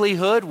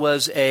likelihood,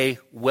 was a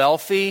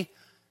wealthy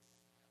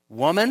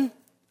woman,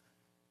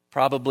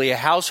 probably a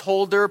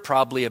householder,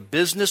 probably a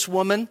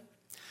businesswoman,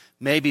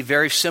 maybe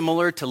very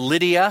similar to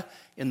Lydia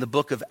in the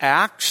book of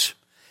Acts.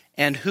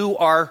 And who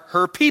are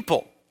her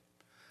people?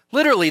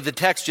 Literally, the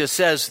text just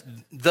says,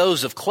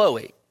 those of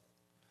Chloe.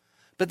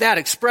 But that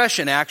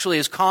expression actually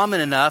is common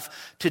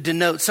enough to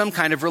denote some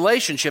kind of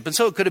relationship. And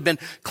so it could have been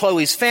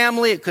Chloe's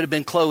family, it could have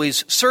been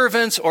Chloe's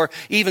servants, or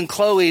even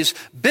Chloe's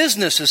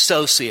business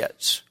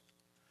associates.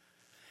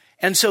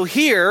 And so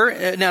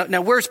here, now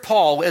where's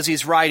Paul as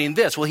he's writing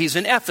this? Well, he's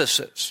in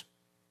Ephesus.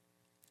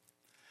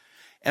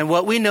 And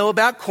what we know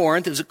about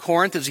Corinth is that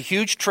Corinth is a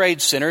huge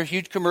trade center, a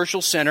huge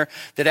commercial center,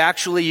 that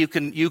actually you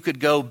could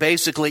go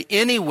basically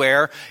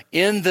anywhere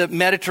in the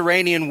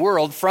Mediterranean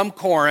world from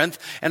Corinth.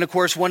 And of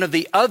course, one of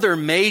the other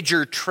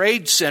major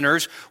trade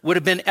centers would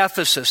have been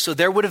Ephesus. So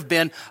there would have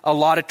been a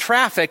lot of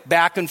traffic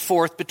back and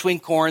forth between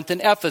Corinth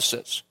and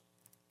Ephesus.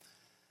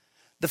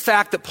 The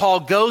fact that Paul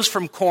goes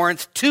from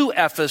Corinth to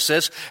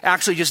Ephesus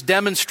actually just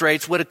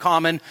demonstrates what a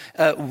common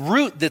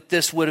route that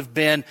this would have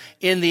been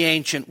in the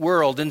ancient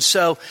world. And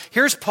so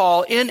here's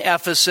Paul in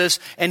Ephesus,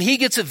 and he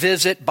gets a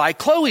visit by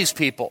Chloe's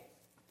people.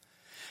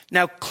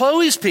 Now,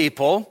 Chloe's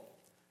people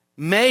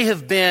may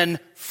have been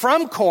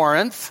from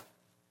Corinth,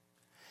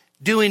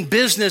 doing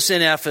business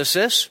in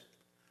Ephesus,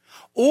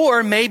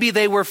 or maybe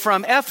they were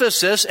from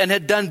Ephesus and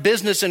had done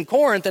business in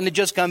Corinth and had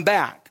just come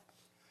back.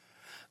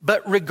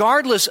 But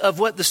regardless of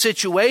what the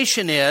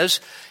situation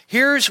is,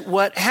 here's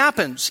what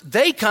happens.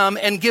 They come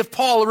and give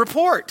Paul a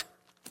report.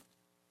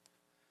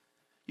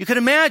 You can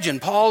imagine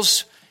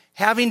Paul's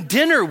having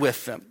dinner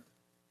with them,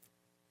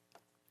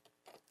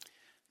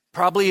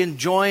 probably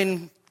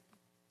enjoying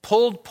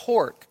pulled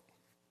pork.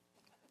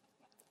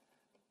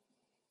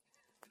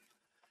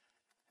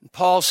 And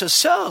Paul says,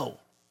 "So,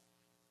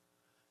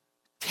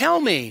 tell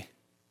me,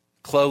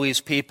 Chloe's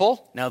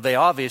people," now they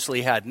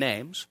obviously had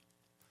names,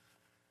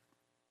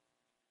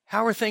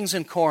 "how are things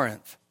in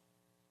Corinth?"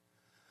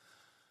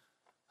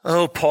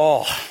 "Oh,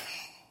 Paul,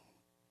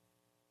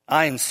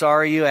 I am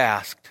sorry you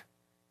asked."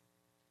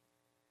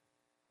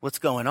 "What's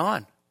going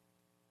on?"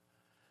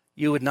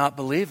 "You would not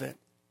believe it.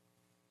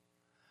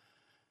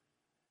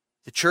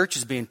 The church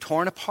is being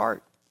torn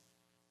apart.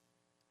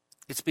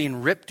 It's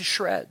being ripped to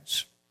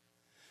shreds.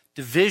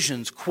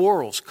 Divisions,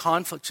 quarrels,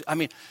 conflicts. I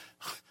mean,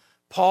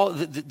 Paul,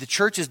 the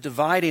church is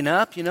dividing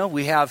up. You know,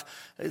 we have,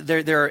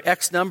 there are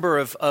X number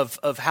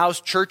of house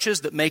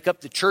churches that make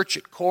up the church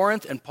at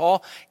Corinth. And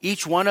Paul,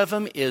 each one of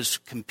them is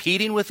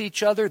competing with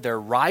each other. There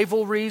are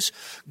rivalries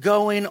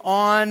going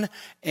on.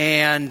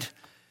 And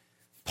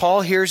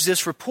Paul hears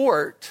this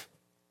report.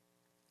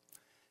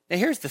 Now,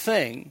 here's the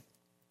thing.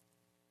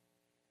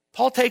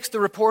 Paul takes the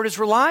report as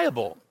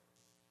reliable.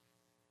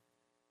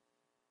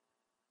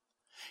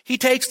 He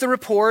takes the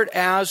report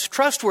as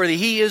trustworthy.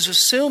 He is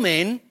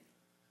assuming,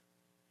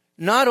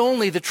 not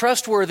only the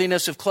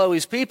trustworthiness of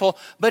Chloe's people,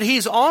 but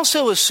he's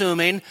also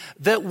assuming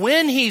that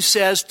when he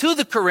says to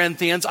the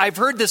Corinthians, I've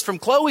heard this from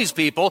Chloe's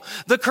people,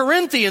 the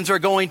Corinthians are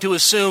going to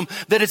assume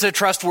that it's a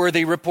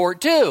trustworthy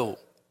report too.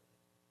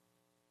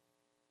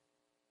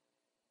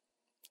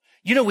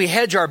 You know, we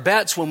hedge our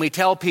bets when we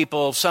tell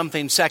people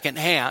something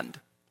secondhand.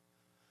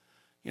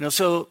 You know,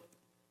 so,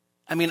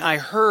 I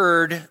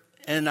heard,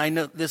 and I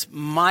know this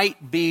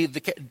might be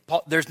the case.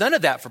 There's none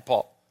of that for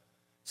Paul.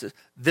 He says,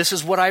 this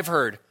is what I've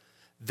heard.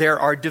 There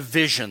are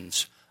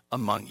divisions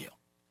among you.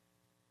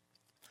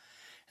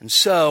 And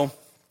so,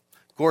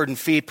 Gordon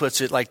Fee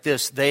puts it like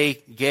this.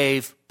 They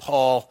gave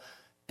Paul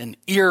an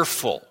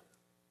earful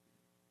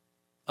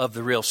of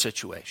the real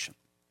situation.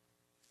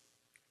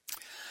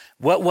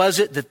 What was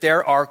it? That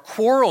there are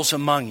quarrels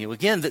among you.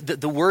 Again,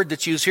 the word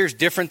that's used here is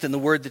different than the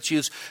word that's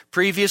used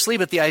previously,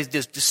 but the idea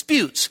is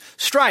disputes,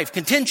 strife,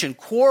 contention,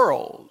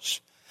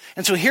 quarrels.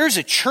 And so here's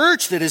a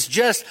church that is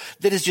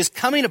just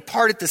coming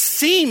apart at the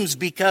seams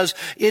because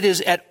it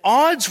is at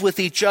odds with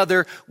each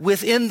other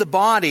within the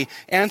body.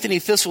 Anthony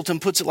Thistleton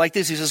puts it like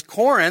this. He says,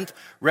 Corinth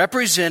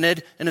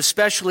represented an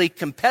especially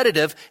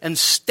competitive and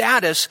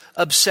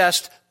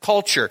status-obsessed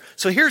culture.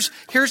 So here's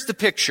the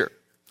picture.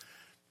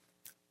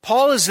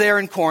 Paul is there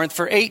in Corinth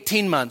for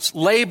 18 months,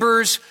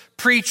 labors,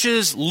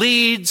 preaches,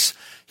 leads.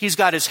 He's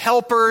got his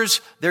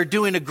helpers. They're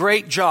doing a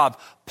great job.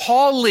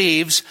 Paul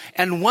leaves,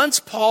 and once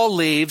Paul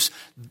leaves,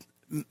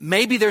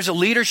 maybe there's a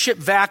leadership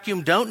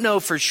vacuum, don't know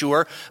for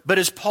sure, but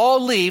as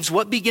Paul leaves,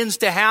 what begins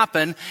to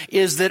happen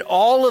is that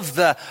all of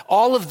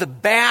the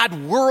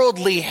bad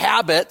worldly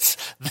habits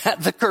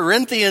that the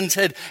Corinthians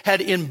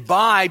had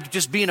imbibed,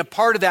 just being a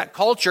part of that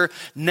culture,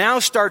 now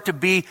start to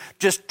be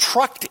just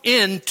trucked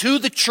into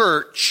the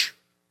church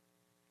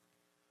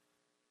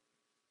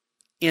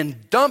in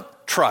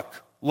dump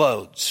truck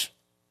loads.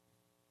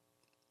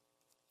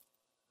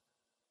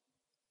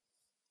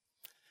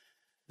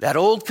 That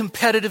old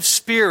competitive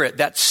spirit,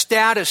 that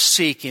status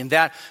seeking,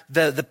 that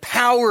the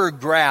power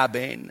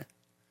grabbing,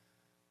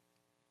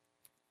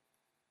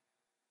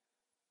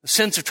 the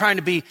sense of trying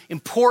to be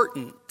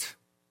important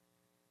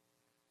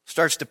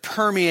starts to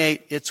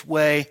permeate its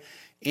way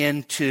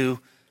into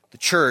the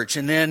church.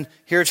 And then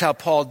here's how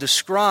Paul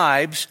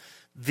describes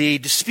the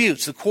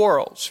disputes, the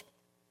quarrels.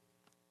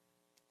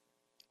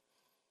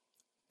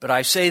 But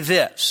I say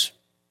this.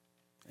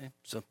 Okay?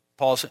 So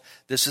Paul said,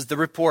 this is the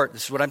report,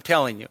 this is what I'm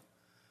telling you.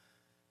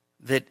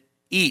 That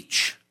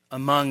each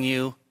among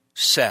you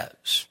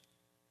says,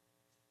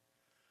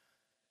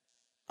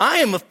 I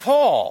am of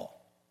Paul,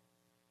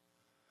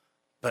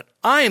 but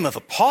I am of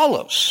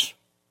Apollos.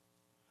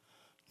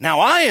 Now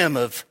I am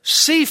of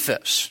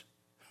Cephas.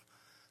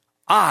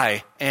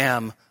 I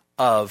am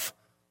of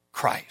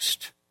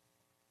Christ.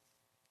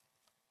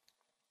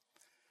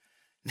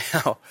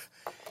 Now,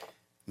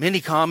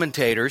 many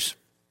commentators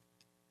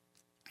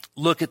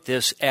look at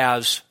this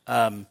as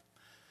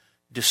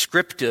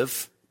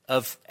descriptive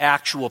of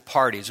actual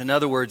parties. In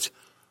other words,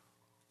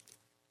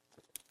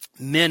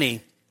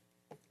 many,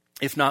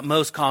 if not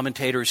most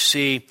commentators,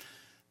 see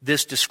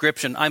this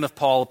description, I'm of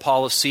Paul,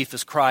 Apollos,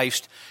 Cephas,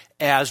 Christ,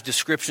 as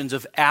descriptions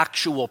of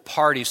actual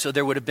parties. So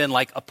there would have been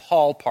like a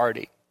Paul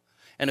party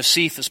and a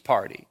Cephas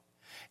party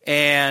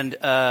and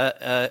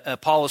a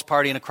Apollos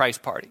party and a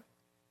Christ party.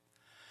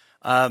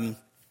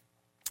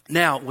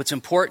 Now, what's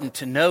important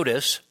to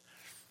notice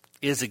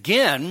is,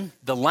 again,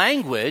 the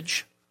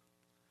language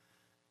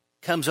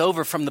comes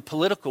over from the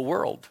political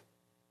world.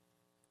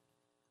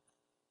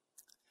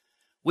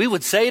 We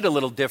would say it a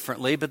little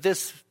differently, but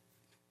this,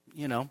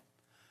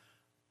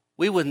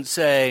 we wouldn't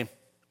say,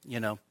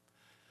 I'm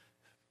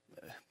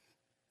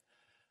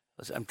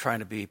trying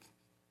to be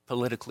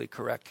politically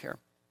correct here.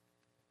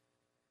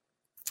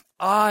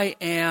 I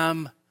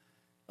know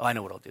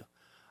what I'll do.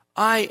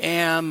 I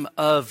am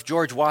of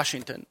George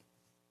Washington.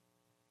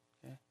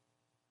 Okay.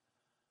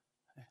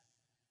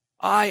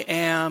 I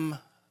am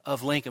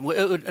of Lincoln.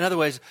 In other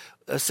ways,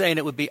 saying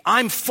it would be,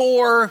 I'm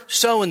for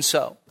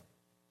so-and-so.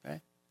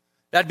 Okay?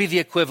 That'd be the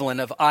equivalent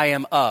of I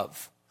am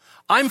of.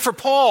 I'm for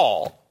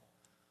Paul.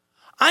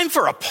 I'm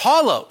for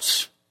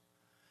Apollos.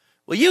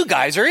 Well, you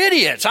guys are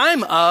idiots.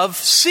 I'm of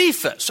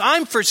Cephas.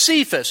 I'm for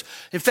Cephas.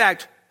 In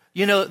fact,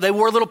 they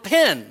wore little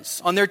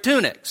pins on their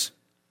tunics.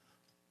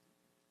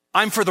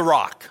 I'm for the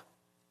rock.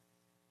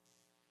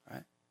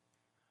 Right?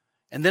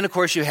 And then, of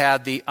course, you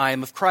had the I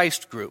am of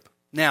Christ group.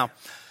 Now,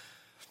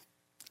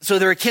 so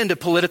they're akin to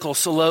political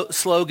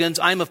slogans.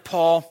 I'm of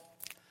Paul.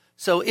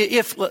 So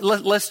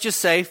let's just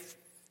say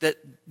that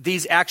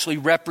these actually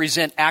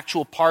represent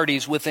actual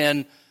parties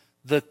within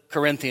the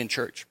Corinthian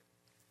church.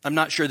 I'm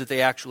not sure that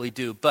they actually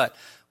do, but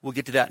we'll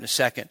get to that in a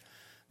second.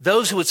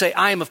 Those who would say,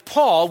 I am of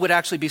Paul, would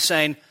actually be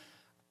saying,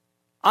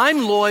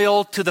 I'm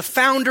loyal to the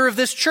founder of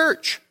this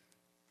church.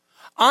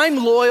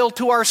 I'm loyal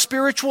to our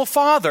spiritual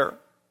father.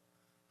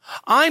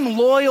 I'm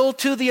loyal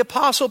to the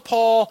Apostle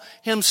Paul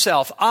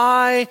himself.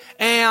 I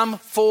am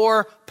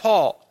for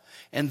Paul.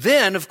 And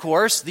then, of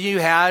course, you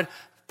had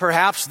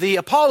perhaps the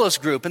Apollos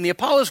group. And the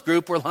Apollos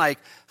group were like,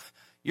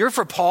 you're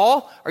for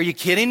Paul? Are you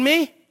kidding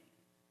me?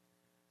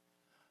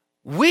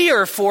 We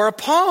are for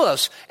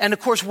Apollos. And of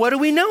course, what do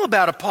we know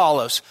about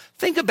Apollos?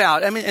 Think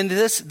about, and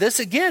this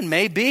again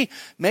may be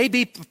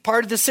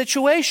part of the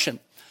situation.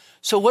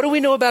 So what do we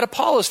know about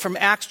Apollos from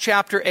Acts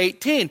chapter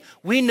 18?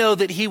 We know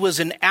that he was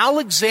an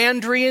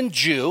Alexandrian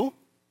Jew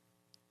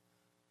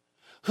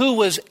who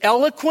was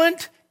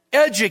eloquent,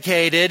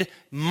 educated,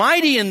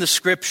 mighty in the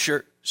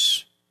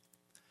scriptures.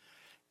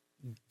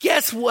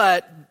 Guess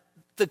what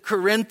the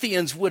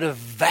Corinthians would have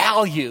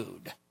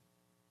valued?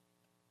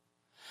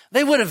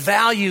 They would have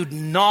valued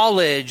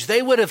knowledge.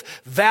 They would have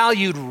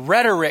valued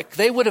rhetoric.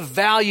 They would have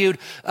valued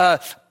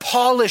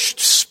polished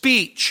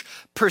speech,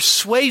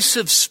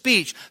 persuasive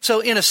speech. So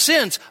in a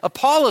sense,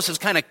 Apollos is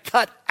kind of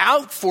cut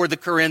out for the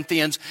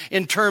Corinthians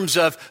in terms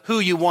of who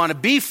you want to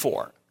be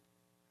for.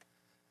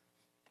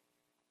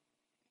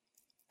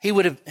 He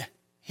would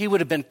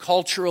have been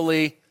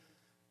culturally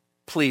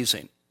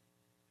pleasing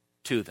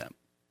to them.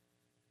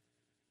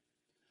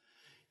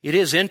 It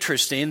is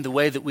interesting the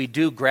way that we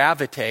do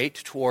gravitate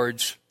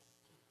towards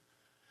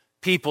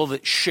people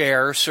that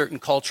share certain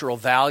cultural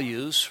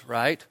values,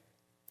 right?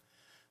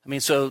 I mean,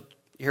 so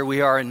here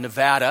we are in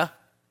Nevada,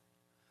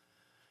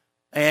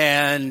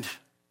 and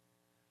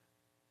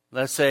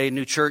let's say a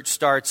new church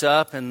starts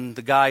up, and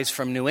the guy's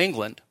from New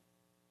England,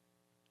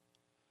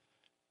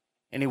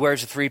 and he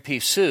wears a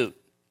three-piece suit,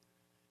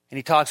 and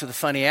he talks with a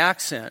funny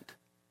accent,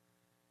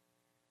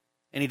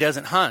 and he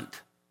doesn't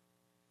hunt,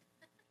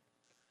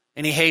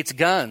 and he hates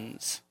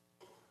guns.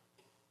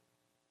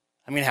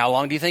 I mean, how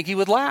long do you think he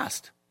would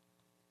last?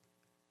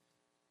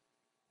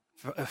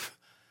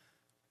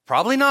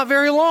 Probably not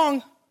very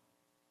long,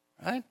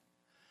 right?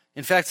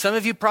 In fact, some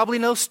of you probably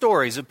know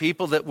stories of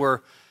people that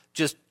were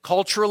just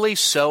culturally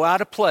so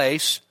out of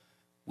place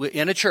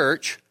in a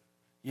church,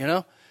 you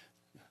know.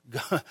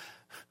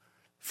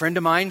 Friend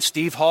of mine,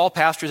 Steve Hall,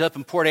 pastors up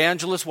in Port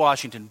Angeles,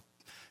 Washington,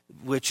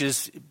 which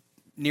is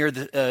near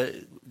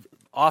the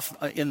off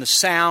in the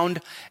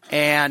Sound,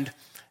 and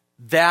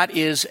that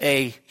is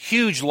a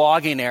huge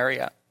logging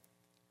area.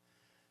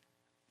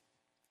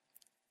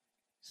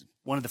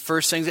 One of the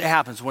first things that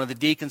happens, one of the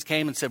deacons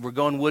came and said, "We're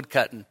going wood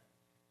cutting."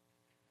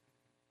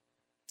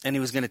 And he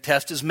was going to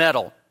test his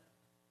mettle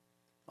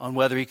on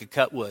whether he could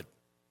cut wood.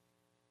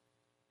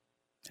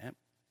 Okay.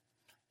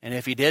 And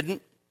if he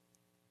didn't,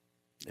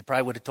 they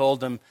probably would have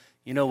told him,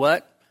 "You know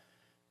what?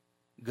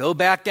 Go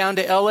back down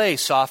to L.A.,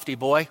 softy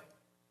boy."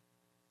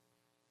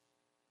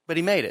 But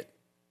he made it.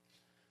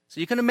 So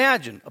you can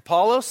imagine,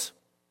 Apollos,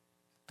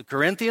 the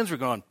Corinthians were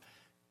going,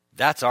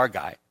 "That's our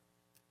guy.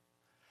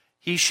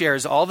 He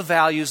shares all the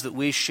values that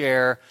we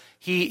share.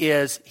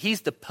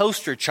 He's the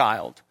poster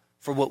child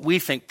for what we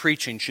think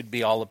preaching should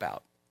be all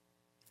about."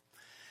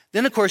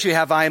 Then, of course, you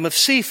have I am of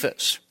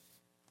Cephas.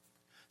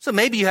 So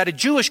maybe you had a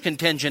Jewish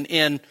contingent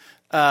in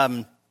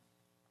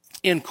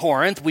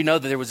Corinth. We know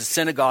that there was a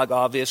synagogue,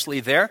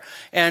 obviously, there.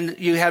 And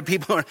you had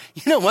people going,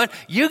 "You know what?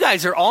 You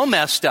guys are all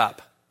messed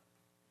up."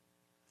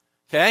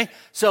 Okay?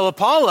 So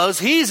Apollos,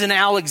 he's an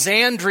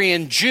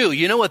Alexandrian Jew.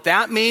 You know what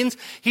that means?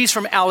 He's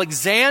from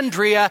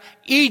Alexandria,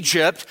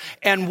 Egypt.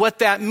 And what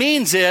that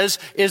means is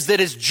that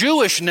his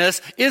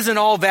Jewishness isn't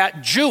all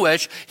that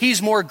Jewish.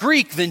 He's more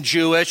Greek than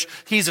Jewish.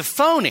 He's a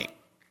phony.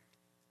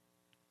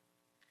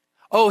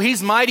 Oh,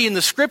 he's mighty in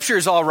the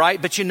scriptures, all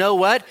right, but you know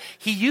what?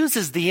 He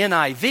uses the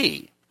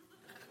NIV.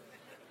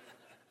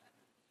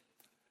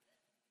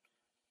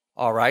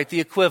 All right,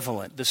 the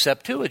equivalent, the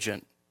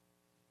Septuagint.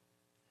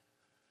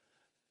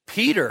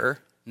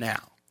 Peter,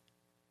 now,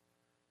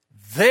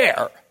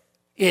 there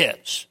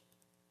is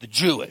the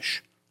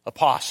Jewish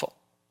apostle.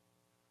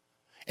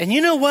 And you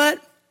know what?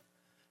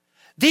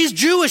 These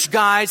Jewish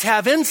guys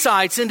have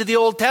insights into the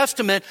Old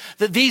Testament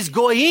that these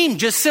Goyim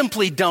just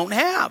simply don't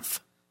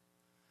have.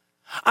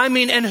 I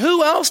mean, and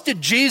who else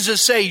did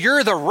Jesus say,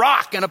 "You're the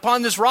rock, and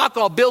upon this rock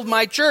I'll build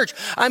my church"?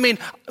 I mean,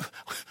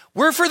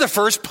 we're for the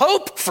first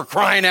pope, for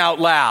crying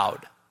out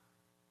loud.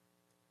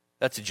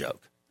 That's a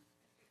joke.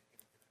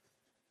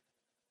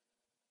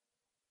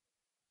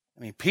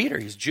 I mean, Peter,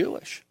 he's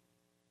Jewish.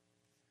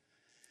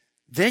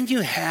 Then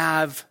you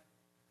have,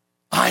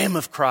 I am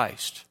of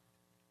Christ.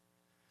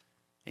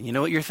 And you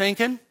know what you're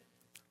thinking?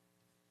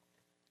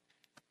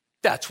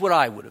 That's what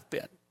I would have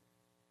been.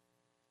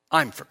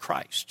 I'm for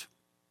Christ.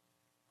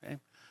 Okay?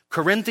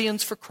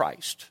 Corinthians for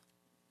Christ.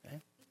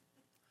 Okay?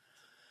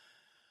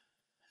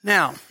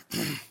 Now,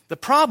 the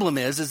problem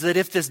is that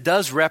if this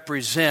does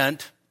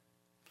represent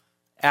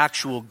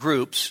actual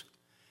groups,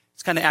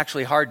 it's kind of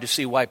actually hard to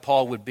see why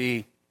Paul would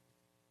be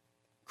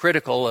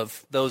critical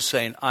of those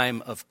saying,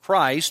 "I'm of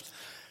Christ."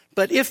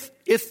 But if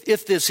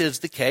this is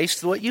the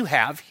case, what you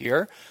have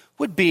here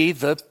would be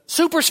the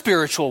super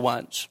spiritual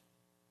ones.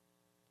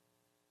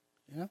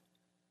 You know?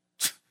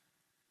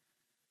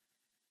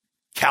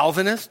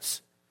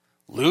 Calvinists,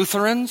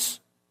 Lutherans,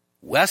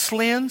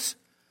 Wesleyans.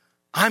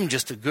 I'm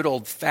just a good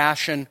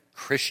old-fashioned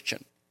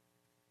Christian.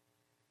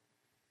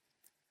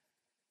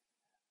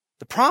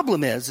 The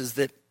problem is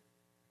that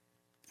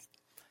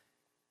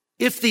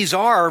if these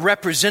are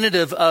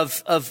representative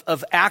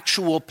of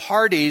actual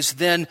parties,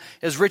 then,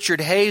 as Richard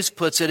Hayes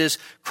puts it, is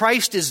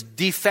Christ is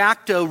de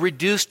facto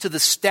reduced to the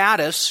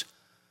status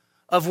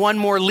of one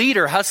more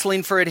leader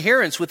hustling for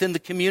adherence within the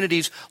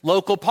community's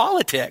local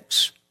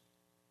politics.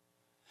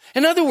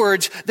 In other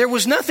words, there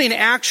was nothing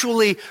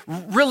actually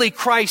really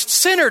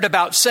Christ-centered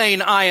about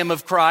saying, I am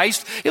of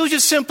Christ. It was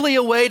just simply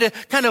a way to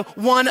kind of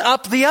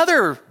one-up the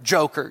other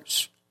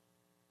jokers.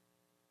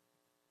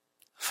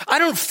 I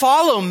don't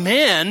follow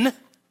men.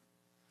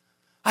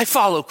 I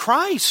follow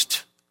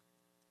Christ.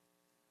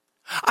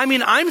 I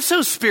mean, I'm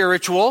so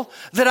spiritual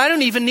that I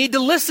don't even need to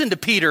listen to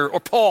Peter or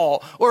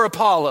Paul or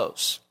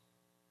Apollos.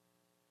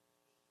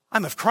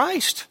 I'm of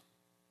Christ.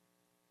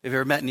 Have you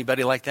ever met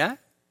anybody like that?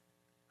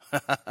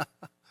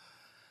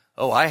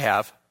 Oh, I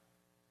have.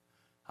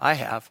 I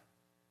have.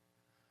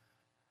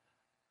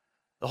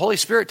 The Holy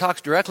Spirit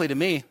talks directly to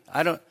me.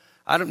 I don't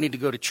need to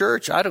go to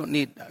church. I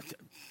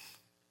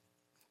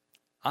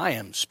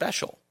am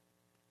special.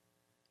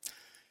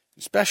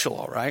 Special,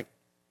 all right.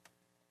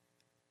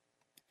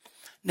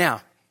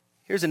 Now,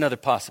 here's another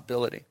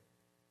possibility.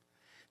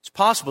 It's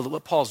possible that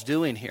what Paul's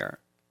doing here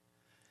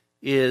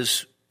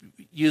is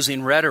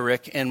using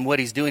rhetoric, and what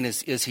he's doing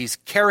is he's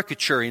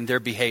caricaturing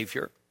their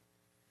behavior.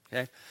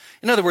 Okay?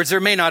 In other words, there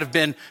may not have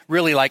been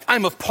really like,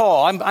 I'm of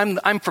Paul,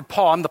 I'm for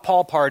Paul, I'm the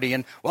Paul party,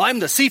 and well, I'm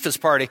the Cephas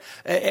party.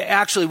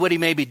 Actually, what he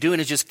may be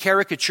doing is just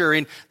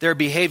caricaturing their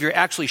behavior,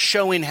 actually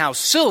showing how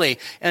silly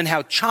and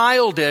how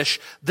childish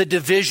the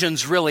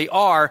divisions really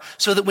are,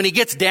 so that when he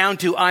gets down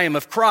to I am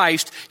of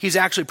Christ, he's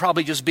actually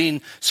probably just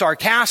being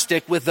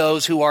sarcastic with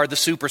those who are the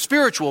super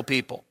spiritual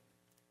people.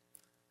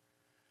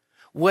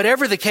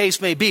 Whatever the case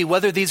may be,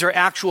 whether these are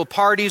actual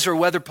parties or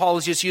whether Paul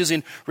is just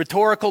using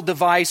rhetorical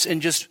device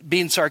and just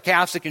being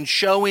sarcastic and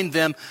showing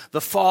them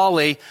the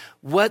folly,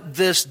 what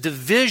this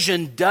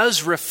division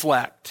does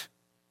reflect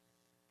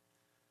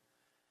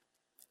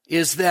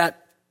is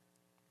that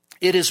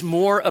it is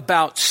more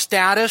about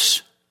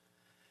status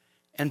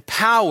and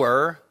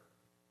power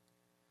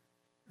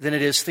than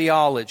it is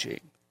theology.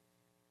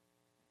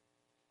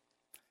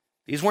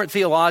 These weren't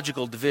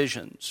theological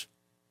divisions.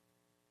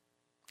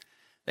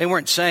 They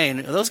weren't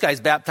saying, those guys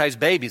baptize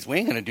babies. We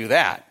ain't going to do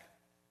that.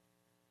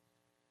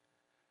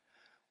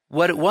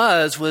 What it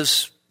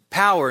was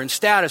power and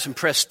status and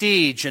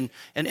prestige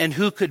and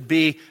who could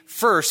be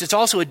first. It's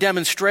also a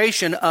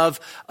demonstration of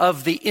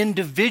the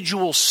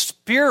individual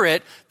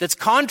spirit that's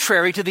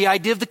contrary to the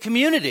idea of the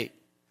community.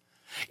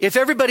 If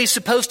everybody's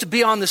supposed to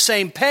be on the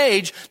same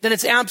page, then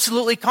it's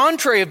absolutely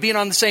contrary of being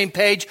on the same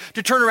page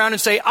to turn around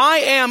and say, I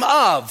am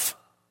of.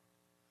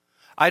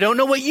 I don't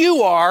know what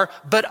you are,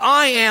 but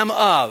I am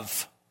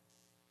of.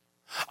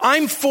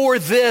 I'm for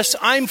this,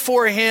 I'm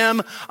for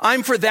him,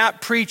 I'm for that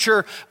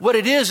preacher. What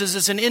it is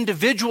it's an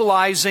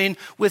individualizing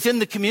within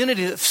the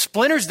community that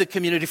splinters the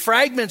community,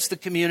 fragments the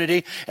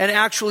community, and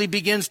actually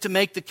begins to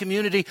make the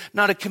community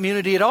not a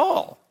community at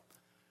all.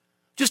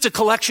 Just a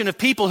collection of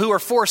people who are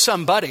for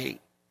somebody.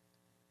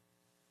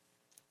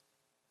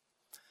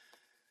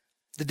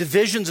 The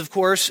divisions, of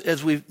course,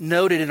 as we've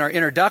noted in our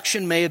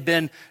introduction, may have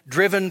been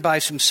driven by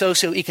some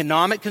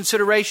socioeconomic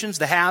considerations,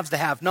 the haves, the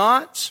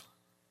have-nots.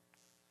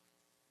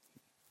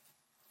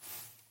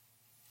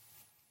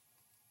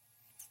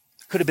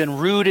 Could have been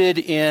rooted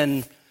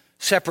in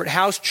separate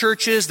house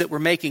churches that were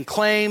making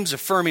claims,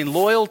 affirming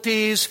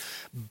loyalties,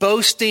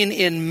 boasting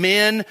in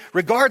men.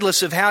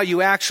 Regardless of how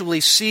you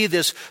actually see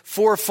this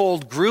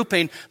fourfold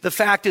grouping, the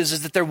fact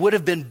is that there would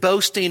have been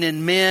boasting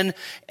in men,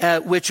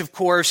 which of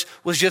course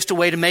was just a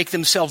way to make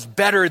themselves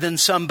better than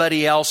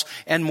somebody else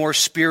and more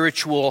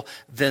spiritual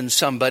than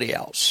somebody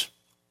else.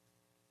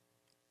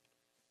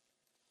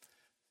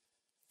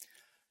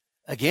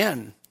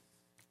 Again,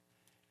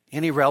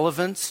 any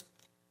relevance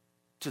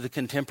to the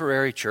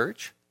contemporary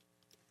church?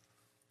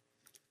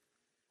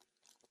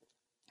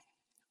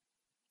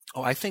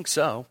 Oh, I think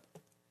so.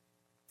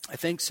 I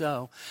think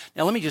so.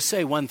 Now, let me just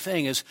say one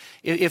thing is,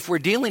 if we're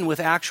dealing with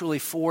actually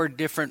 4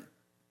 different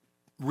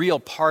real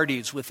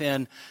parties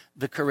within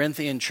the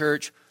Corinthian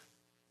church,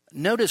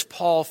 notice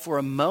Paul for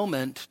a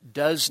moment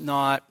does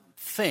not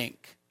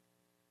think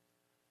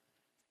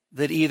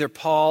that either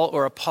Paul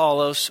or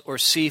Apollos or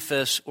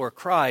Cephas or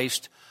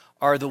Christ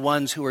are the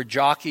ones who are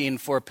jockeying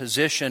for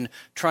position,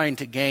 trying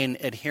to gain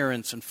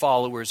adherents and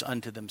followers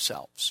unto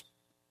themselves.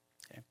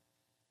 Okay.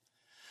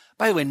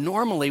 By the way,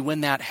 normally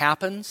when that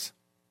happens,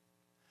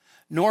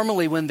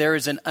 normally when there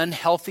is an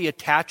unhealthy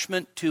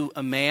attachment to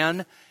a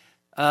man,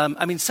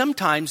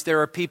 sometimes there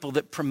are people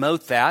that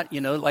promote that,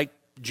 like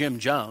Jim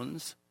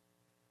Jones.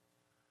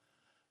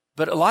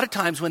 But a lot of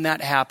times when that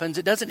happens,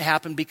 it doesn't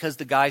happen because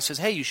the guy says,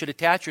 hey, you should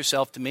attach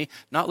yourself to me,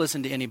 not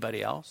listen to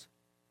anybody else.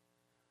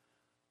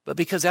 But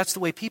because that's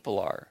the way people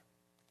are.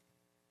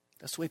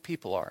 That's the way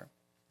people are.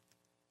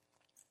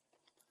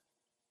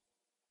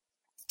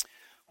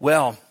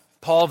 Well,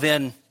 Paul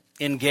then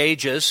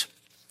engages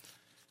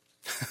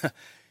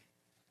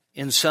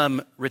in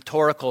some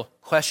rhetorical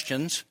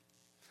questions.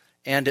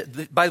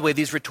 And by the way,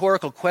 these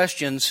rhetorical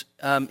questions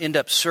end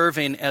up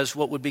serving as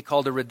what would be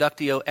called a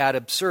reductio ad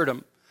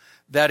absurdum.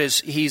 That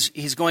is,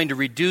 he's going to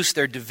reduce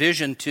their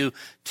division to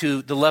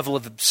the level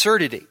of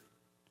absurdity.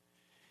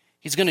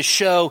 He's going to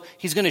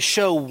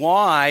show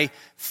why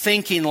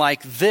thinking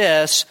like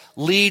this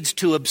leads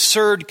to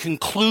absurd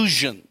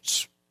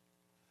conclusions.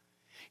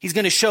 He's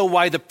going to show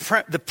why the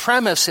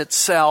premise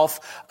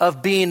itself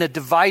of being a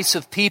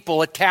divisive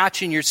people,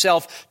 attaching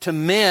yourself to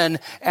men,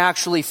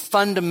 actually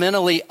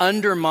fundamentally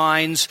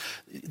undermines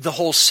the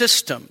whole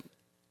system.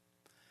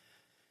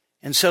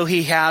 And so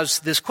he has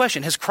this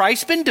question: has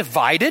Christ been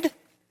divided?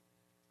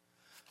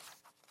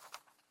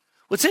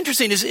 What's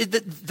interesting is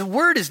that the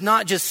word is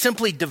not just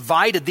simply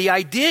divided. The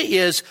idea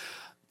is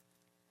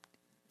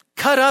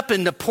cut up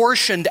and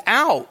portioned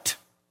out.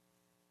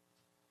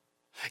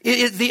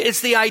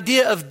 It's the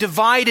idea of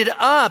divided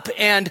up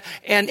and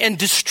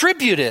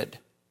distributed.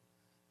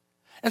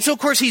 And so, of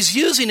course, he's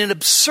using an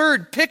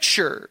absurd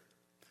picture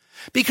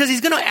because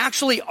he's going to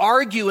actually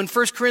argue in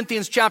 1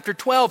 Corinthians chapter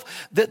 12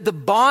 that the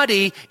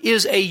body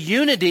is a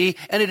unity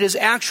and it is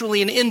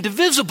actually an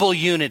indivisible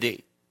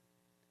unity.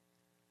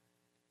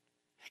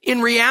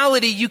 In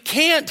reality, you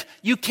can't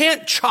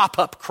chop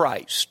up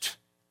Christ.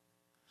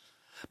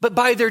 But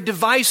by their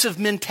divisive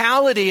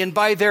mentality and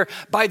by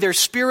their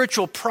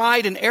spiritual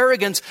pride and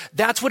arrogance,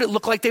 that's what it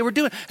looked like they were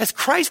doing. Has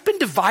Christ been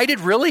divided,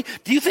 really?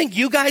 Do you think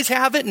you guys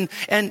have it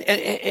and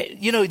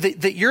you know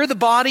that you're the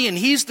body and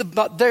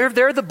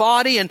they're the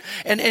body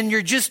and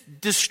you're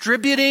just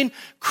distributing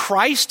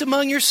Christ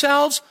among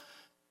yourselves?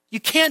 You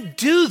can't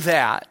do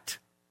that.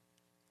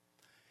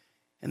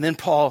 And then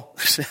Paul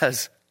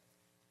says,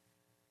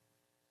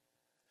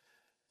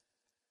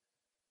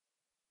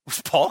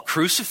 was Paul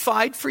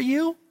crucified for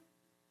you?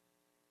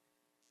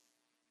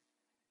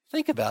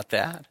 Think about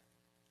that.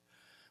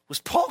 Was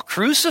Paul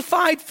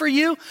crucified for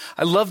you?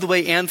 I love the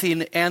way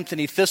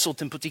Anthony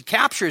Thistleton puts it. He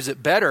captures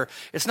it better.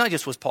 It's not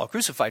just was Paul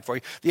crucified for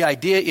you. The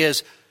idea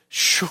is,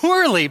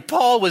 surely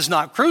Paul was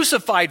not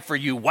crucified for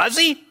you, was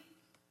he?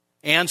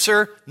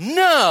 Answer,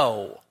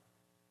 no.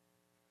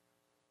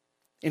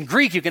 In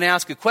Greek, you can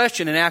ask a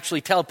question and actually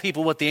tell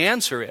people what the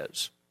answer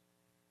is.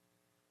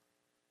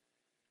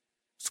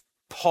 Was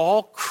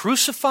Paul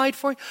crucified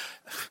for you?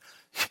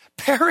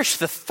 Perish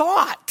the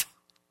thought.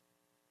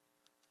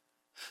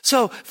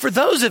 So for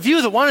those of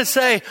you that want to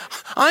say,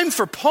 I'm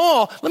for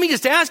Paul, let me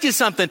just ask you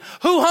something.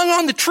 Who hung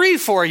on the tree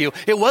for you?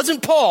 It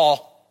wasn't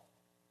Paul.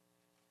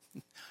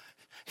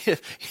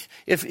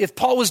 If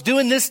Paul was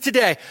doing this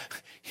today,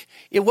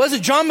 it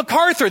wasn't John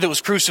MacArthur that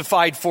was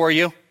crucified for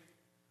you. It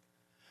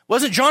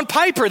wasn't John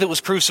Piper that was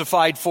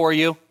crucified for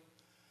you.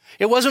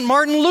 It wasn't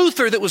Martin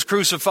Luther that was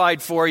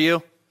crucified for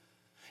you.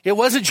 It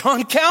wasn't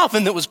John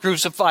Calvin that was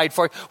crucified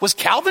for you. Was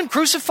Calvin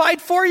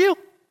crucified for you?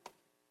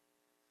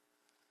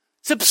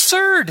 It's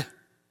absurd.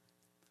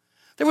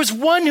 There was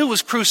one who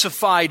was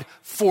crucified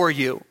for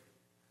you.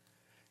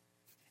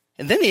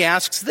 And then he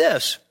asks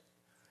this: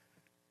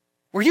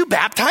 were you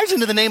baptized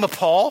into the name of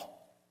Paul?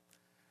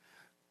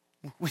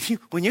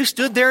 When you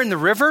stood there in the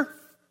river?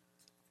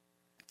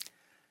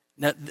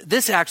 Now,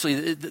 this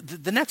actually,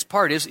 the next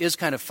part is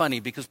kind of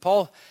funny because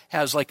Paul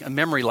has like a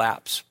memory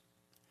lapse,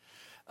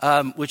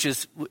 which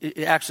is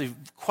actually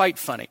quite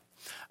funny.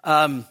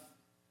 I'm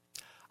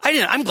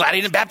glad I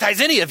didn't baptize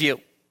any of you.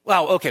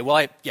 Well, okay,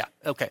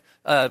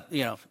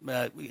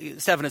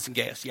 Stephanus and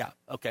Gaius, yeah,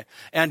 okay.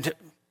 And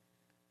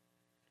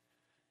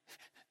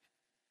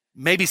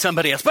maybe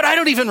somebody else, but I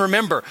don't even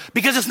remember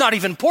because it's not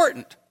even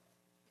important.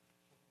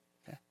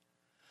 Okay.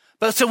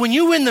 But so when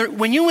you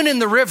went in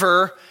the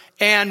river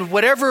and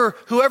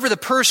whoever the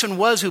person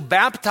was who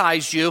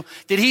baptized you,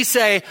 did he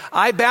say,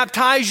 I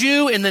baptize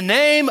you in the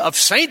name of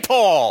St.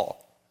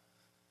 Paul?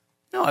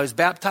 No, I was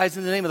baptized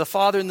in the name of the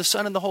Father and the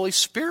Son and the Holy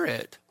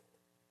Spirit.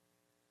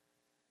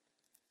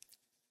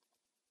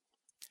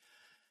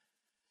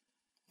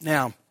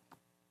 Now,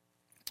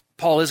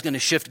 Paul is going to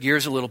shift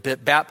gears a little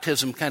bit.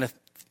 Baptism kind of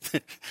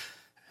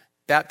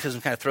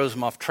throws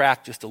him off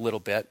track just a little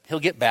bit. He'll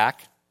get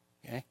back,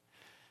 okay?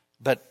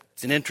 But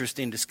it's an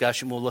interesting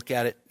discussion. We'll look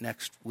at it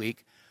next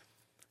week.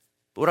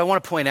 But what I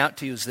want to point out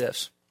to you is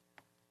this.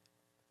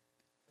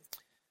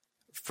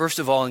 First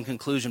of all, in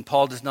conclusion,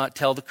 Paul does not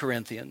tell the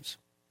Corinthians,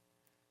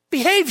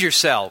 behave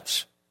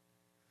yourselves.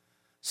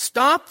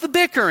 Stop the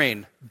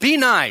bickering. Be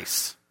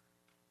nice.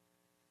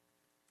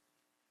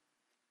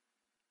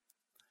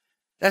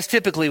 That's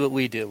typically what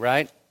we do,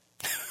 right?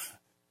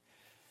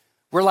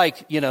 We're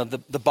like,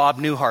 the Bob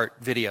Newhart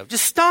video.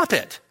 Just stop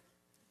it.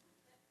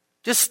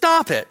 Just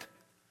stop it.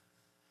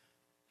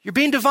 You're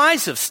being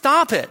divisive.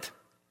 Stop it.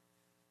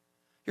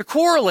 You're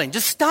quarreling.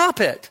 Just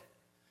stop it.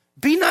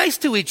 Be nice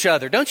to each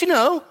other. Don't you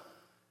know?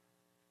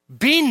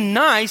 Being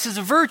nice is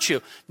a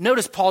virtue.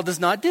 Notice Paul does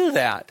not do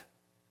that.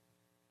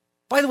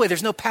 By the way,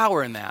 there's no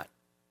power in that.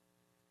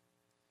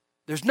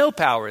 There's no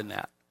power in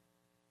that.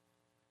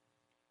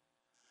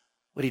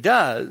 What he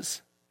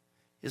does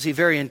is he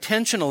very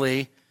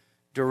intentionally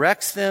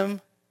directs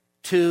them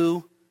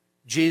to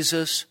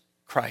Jesus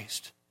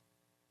Christ.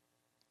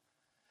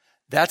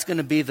 That's going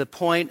to be the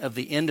point of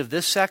the end of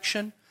this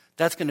section.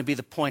 That's going to be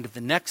the point of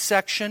the next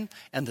section,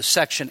 and the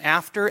section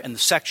after, and the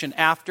section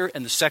after,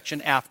 and the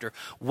section after.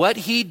 What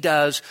he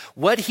does,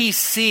 what he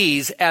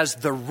sees as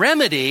the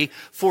remedy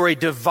for a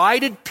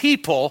divided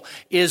people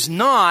is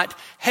not,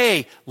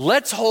 hey,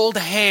 let's hold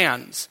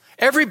hands.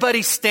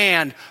 Everybody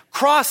stand,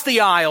 cross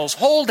the aisles,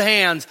 hold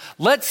hands,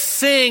 let's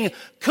sing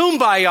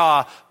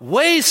Kumbaya,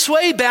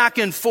 sway back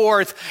and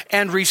forth,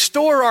 and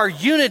restore our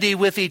unity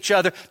with each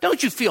other.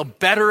 Don't you feel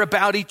better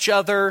about each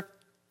other?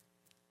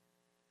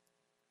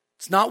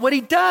 It's not what he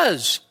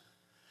does.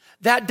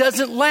 That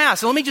doesn't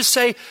last. And let me just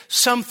say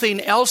something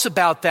else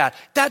about that.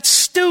 That's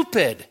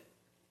stupid.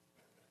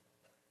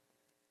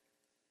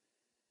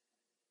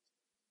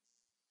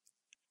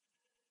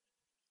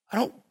 I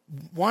don't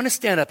want to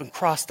stand up and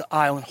cross the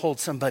aisle and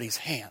hold somebody's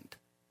hand.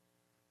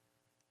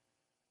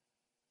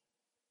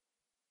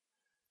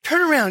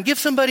 Turn around, give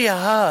somebody a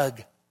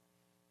hug.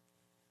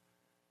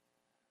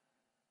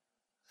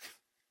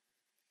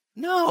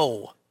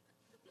 No.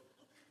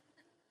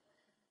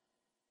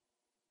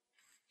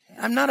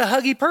 I'm not a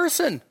huggy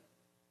person.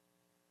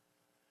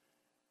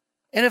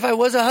 And if I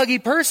was a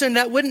huggy person,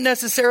 that wouldn't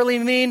necessarily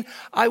mean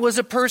I was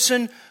a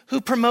person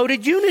who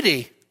promoted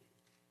unity.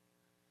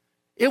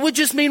 It would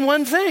just mean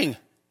one thing,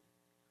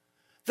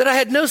 that I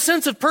had no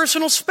sense of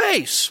personal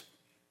space.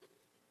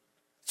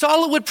 That's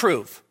all it would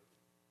prove.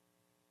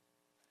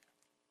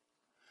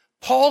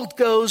 Paul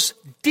goes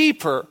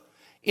deeper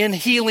in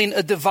healing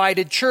a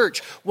divided church.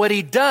 What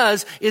he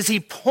does is he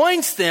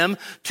points them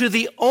to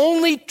the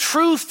only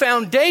true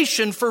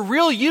foundation for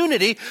real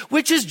unity,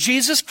 which is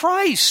Jesus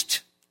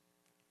Christ.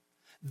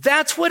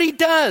 That's what he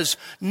does.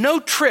 No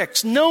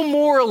tricks, no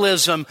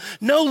moralism,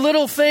 no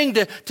little thing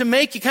to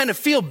make you kind of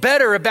feel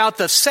better about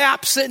the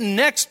sap sitting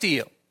next to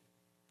you.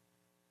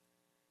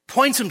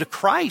 Points them to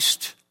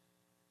Christ.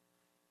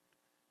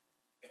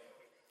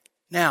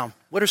 Now,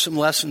 what are some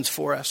lessons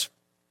for us?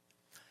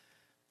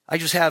 I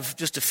just have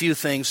just a few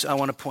things I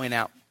want to point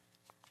out,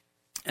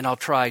 and I'll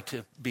try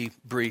to be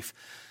brief.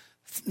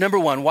 Number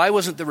one, why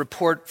wasn't the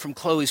report from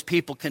Chloe's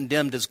people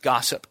condemned as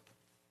gossip?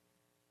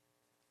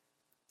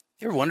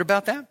 You ever wonder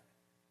about that?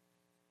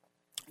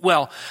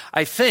 Well,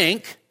 I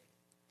think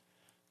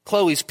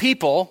Chloe's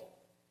people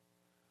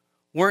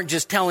weren't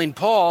just telling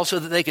Paul so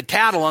that they could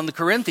tattle on the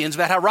Corinthians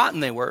about how rotten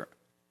they were.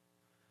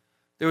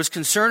 There was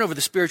concern over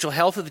the spiritual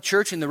health of the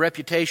church and the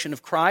reputation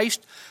of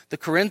Christ. The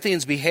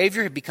Corinthians'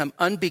 behavior had become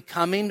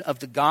unbecoming of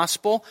the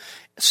gospel,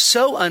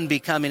 so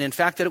unbecoming, in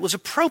fact, that it was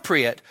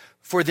appropriate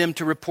for them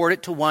to report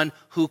it to one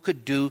who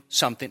could do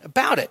something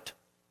about it.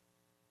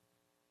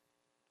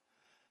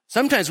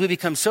 Sometimes we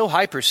become so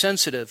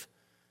hypersensitive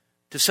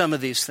to some of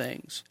these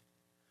things.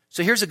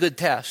 So here's a good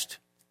test.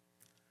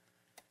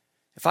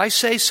 If I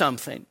say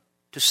something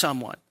to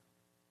someone,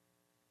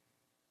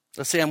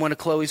 let's say I'm one of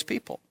Chloe's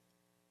people,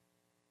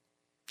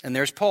 and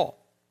there's Paul.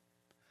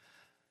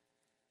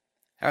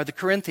 How are the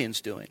Corinthians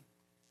doing?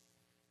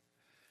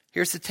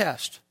 Here's the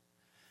test.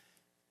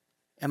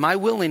 Am I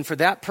willing for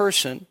that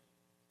person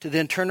to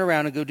then turn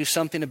around and go do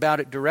something about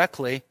it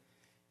directly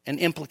and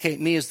implicate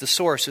me as the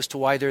source as to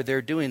why they're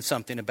there doing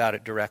something about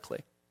it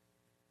directly?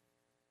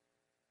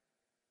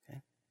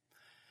 Okay.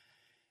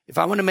 If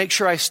I want to make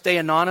sure I stay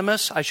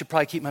anonymous, I should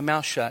probably keep my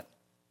mouth shut.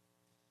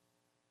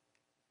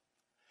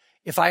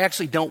 If I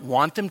actually don't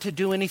want them to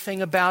do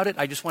anything about it,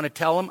 I just want to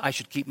tell them, I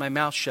should keep my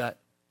mouth shut.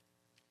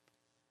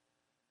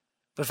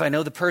 But if I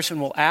know the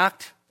person will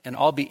act and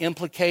I'll be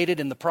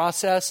implicated in the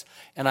process,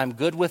 and I'm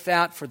good with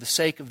that for the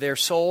sake of their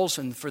souls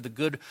and for the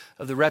good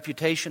of the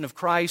reputation of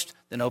Christ,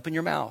 then open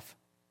your mouth.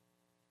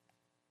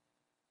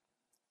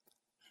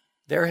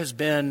 There has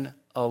been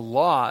a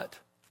lot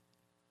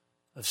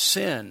of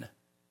sin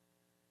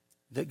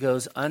that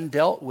goes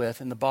undealt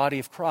with in the body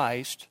of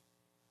Christ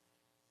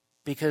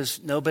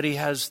because nobody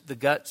has the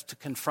guts to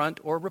confront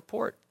or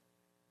report.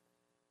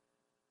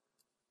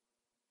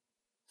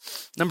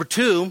 Number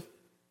two,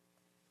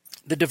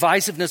 the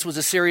divisiveness was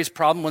a serious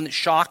problem, one that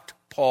shocked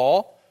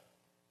Paul.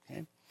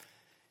 Okay.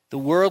 The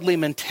worldly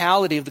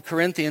mentality of the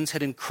Corinthians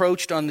had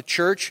encroached on the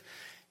church,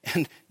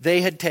 and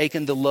they had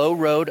taken the low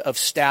road of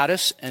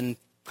status and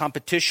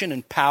competition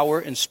and power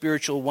and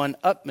spiritual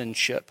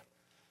one-upmanship.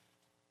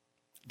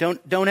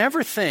 Don't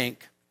ever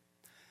think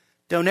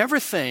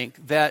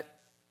that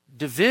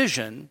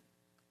division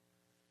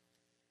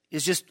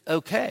is just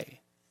okay.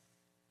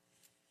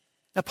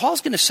 Now,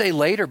 Paul's going to say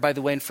later, by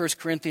the way, in 1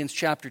 Corinthians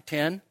chapter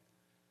 10,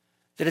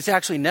 that it's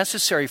actually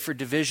necessary for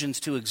divisions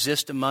to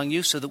exist among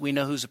you so that we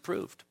know who's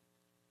approved.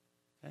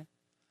 Okay?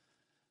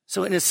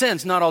 So in a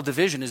sense, not all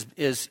division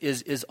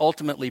is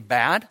ultimately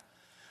bad.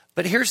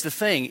 But here's the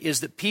thing,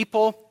 is that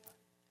people,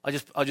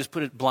 I'll just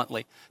put it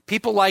bluntly,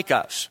 people like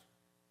us,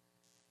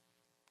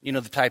 you know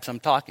the types I'm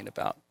talking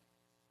about,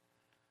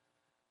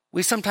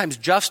 we sometimes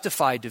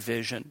justify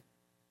division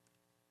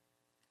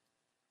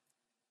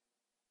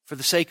for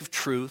the sake of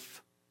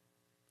truth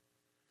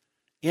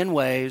in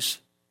ways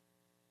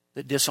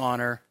that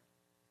dishonor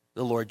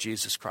the Lord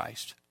Jesus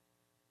Christ.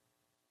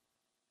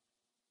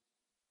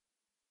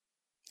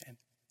 Okay.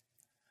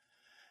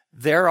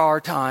 There are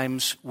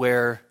times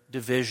where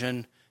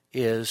division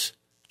is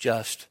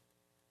just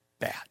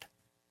bad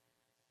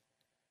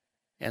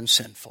and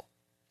sinful.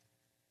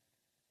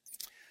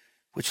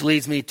 Which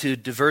leads me to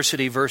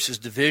diversity versus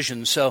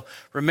division. So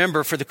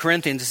remember, for the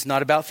Corinthians, it's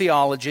not about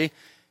theology.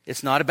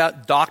 It's not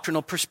about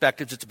doctrinal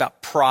perspectives. It's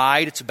about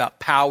pride. It's about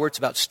power. It's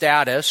about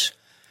status.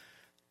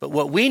 But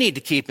what we need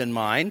to keep in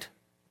mind,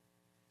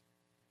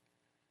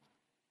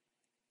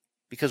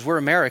 because we're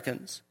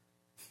Americans,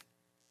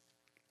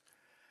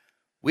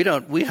 we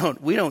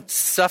don't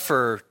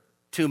suffer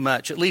too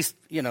much, at least,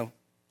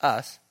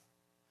 us.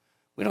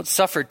 We don't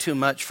suffer too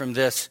much from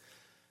this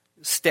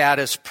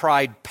status,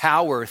 pride,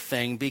 power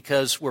thing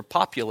because we're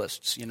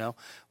populists,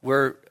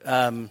 We're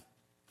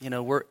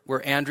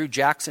Andrew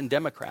Jackson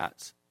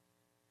Democrats.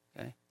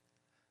 Okay?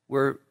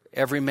 We're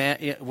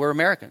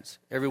Americans.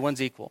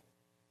 Everyone's equal,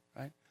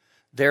 right?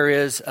 There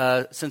is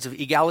a sense of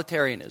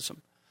egalitarianism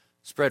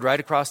spread right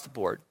across the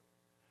board.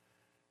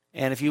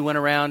 And if you went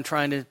around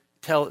trying to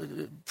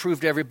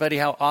prove to everybody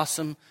how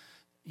awesome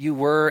you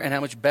were and how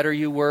much better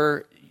you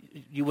were,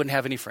 you wouldn't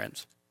have any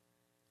friends.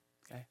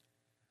 Okay?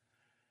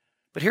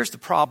 But here's the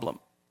problem,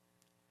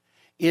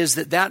 is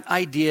that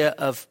idea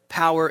of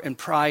power and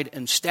pride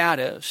and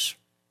status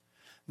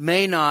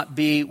may not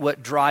be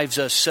what drives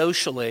us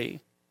socially,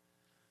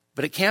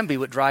 but it can be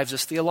what drives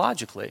us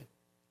theologically.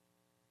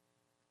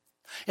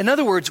 In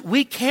other words,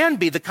 we can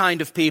be the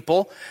kind of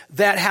people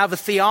that have a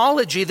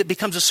theology that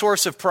becomes a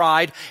source of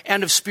pride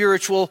and of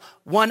spiritual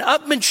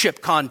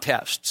one-upmanship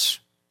contests.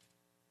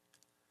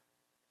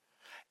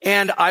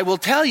 And I will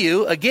tell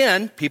you,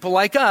 again, people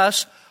like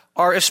us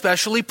are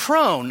especially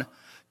prone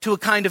to a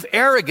kind of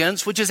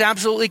arrogance which is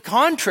absolutely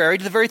contrary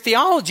to the very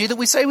theology that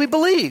we say we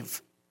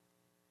believe.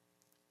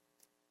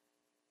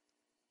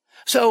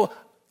 So,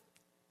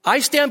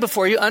 I stand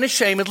before you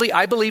unashamedly.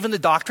 I believe in the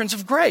doctrines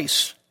of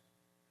grace.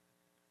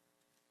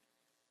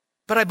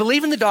 But I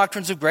believe in the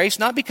doctrines of grace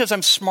not because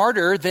I'm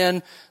smarter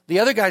than the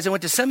other guys I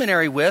went to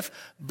seminary with,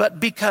 but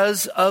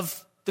because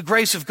of the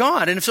grace of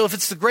God. And if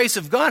it's the grace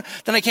of God,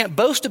 then I can't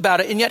boast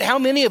about it. And yet how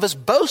many of us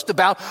boast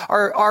about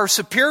our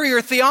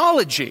superior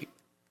theology?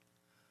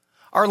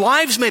 Our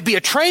lives may be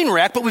a train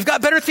wreck, but we've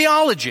got better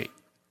theology.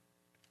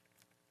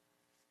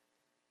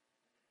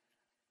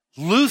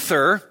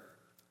 Luther,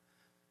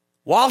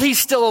 while he's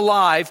still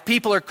alive,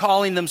 people are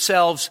calling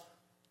themselves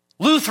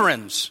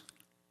Lutherans.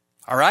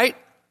 All right?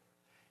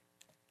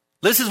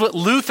 This is what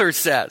Luther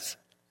says.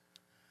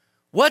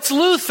 What's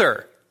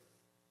Luther?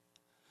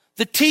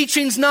 The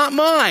teaching's not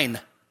mine.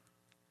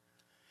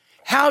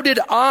 How did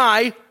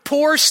I,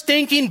 poor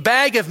stinking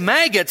bag of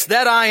maggots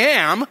that I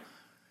am,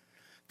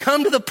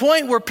 come to the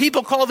point where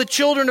people call the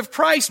children of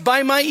Christ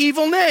by my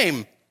evil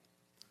name?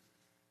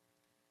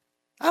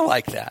 I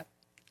like that.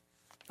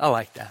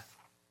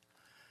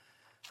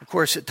 Of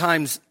course, at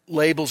times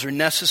labels are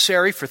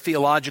necessary for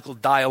theological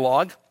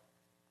dialogue,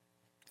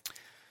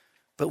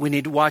 but we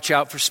need to watch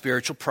out for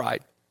spiritual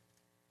pride.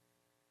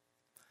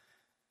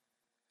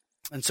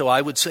 And so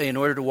I would say in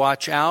order to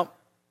watch out,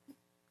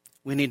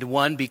 we need to,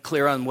 one, be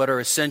clear on what are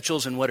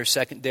essentials and what are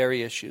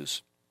secondary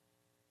issues.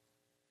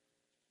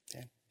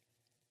 Okay.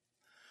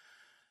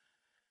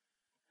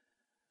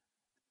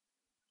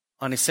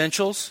 On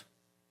essentials,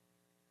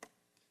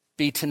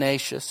 be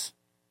tenacious.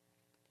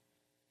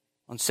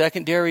 On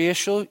secondary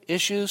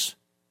issues,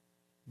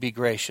 be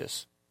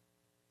gracious.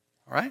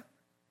 All right?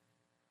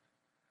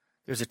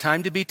 There's a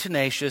time to be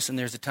tenacious and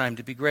there's a time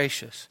to be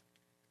gracious.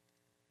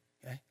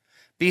 Okay?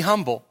 Be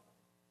humble.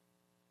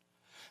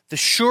 The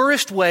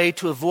surest way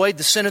to avoid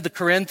the sin of the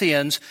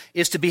Corinthians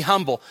is to be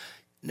humble.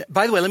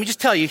 By the way, let me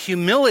just tell you,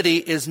 humility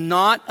is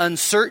not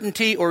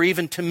uncertainty or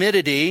even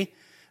timidity,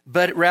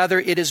 but rather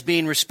it is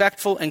being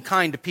respectful and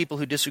kind to people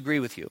who disagree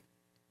with you.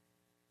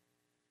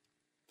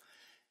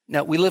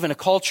 Now, we live in a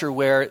culture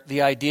where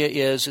the idea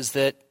is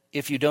that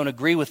if you don't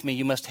agree with me,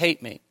 you must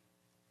hate me.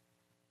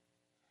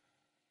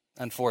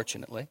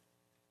 Unfortunately.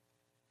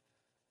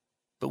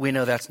 But we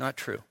know that's not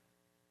true.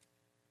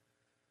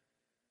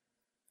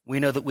 We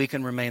know that we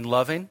can remain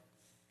loving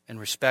and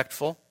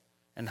respectful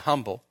and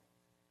humble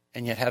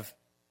and yet have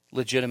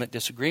legitimate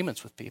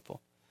disagreements with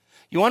people.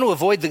 You want to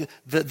avoid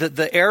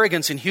the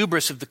arrogance and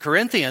hubris of the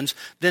Corinthians,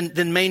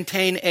 then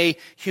maintain a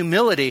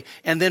humility.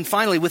 And then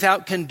finally,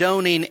 without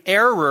condoning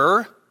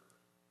error,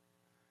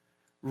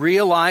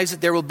 realize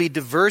that there will be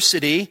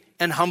diversity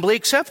and humbly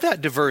accept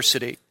that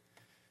diversity.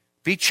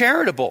 Be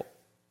charitable.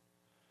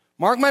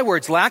 Mark my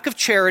words, lack of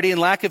charity and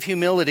lack of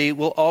humility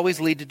will always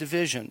lead to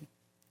division.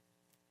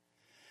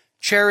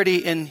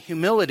 Charity and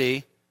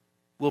humility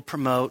will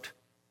promote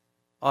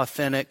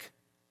authentic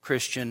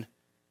Christian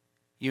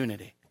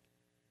unity.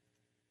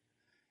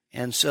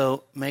 And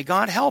so may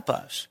God help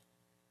us.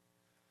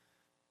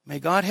 May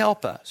God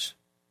help us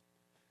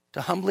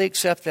to humbly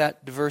accept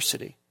that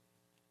diversity.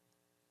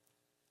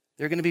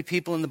 There are going to be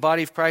people in the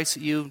body of Christ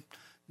that you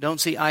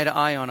don't see eye to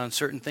eye on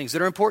certain things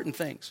that are important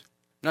things.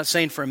 I'm not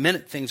saying for a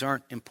minute things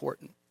aren't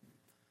important.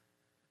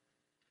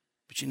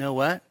 But you know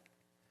what?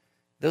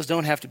 Those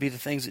don't have to be the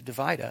things that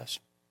divide us.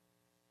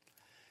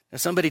 If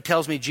somebody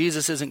tells me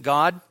Jesus isn't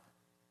God,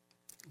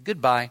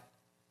 goodbye.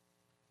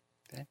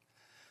 Okay?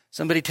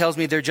 Somebody tells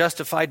me they're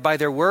justified by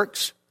their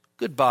works.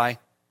 Goodbye.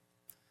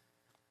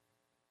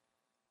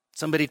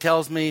 Somebody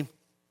tells me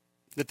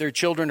that their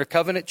children are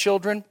covenant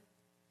children.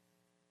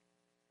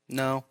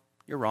 No,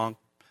 you're wrong,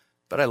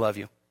 but I love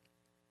you.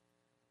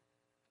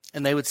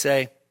 And they would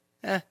say,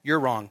 you're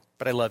wrong,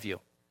 but I love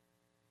you.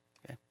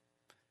 Okay?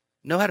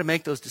 Know how to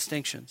make those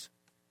distinctions.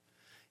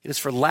 It is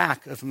for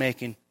lack of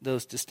making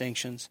those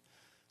distinctions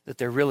that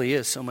there really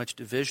is so much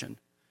division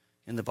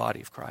in the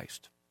body of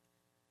Christ.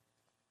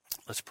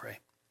 Let's pray.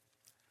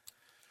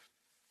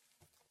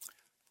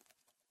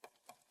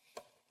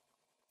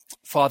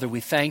 Father, we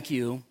thank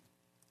you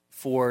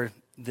for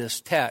this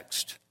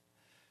text,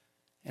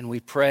 and we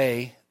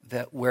pray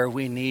that where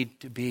we need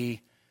to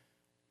be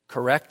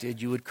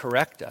corrected, you would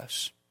correct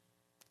us.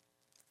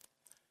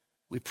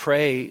 We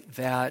pray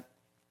that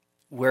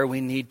where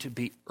we need to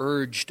be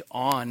urged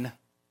on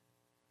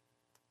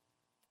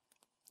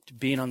to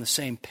being on the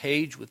same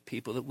page with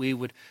people, that we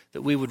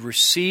would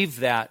receive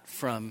that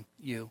from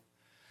you.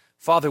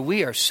 Father,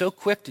 we are so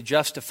quick to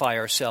justify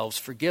ourselves.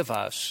 Forgive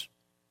us.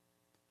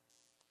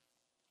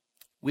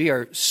 We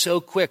are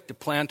so quick to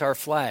plant our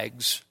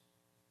flags.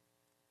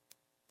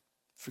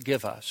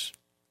 Forgive us.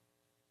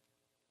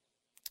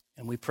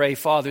 And we pray,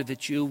 Father,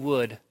 that you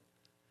would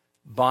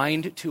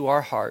bind to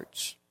our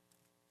hearts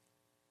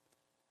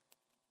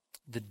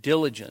the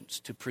diligence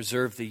to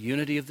preserve the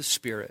unity of the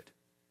Spirit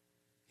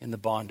in the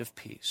bond of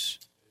peace.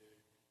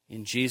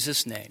 In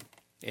Jesus' name,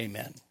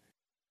 amen.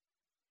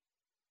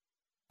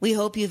 We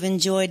hope you've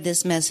enjoyed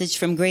this message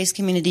from Grace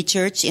Community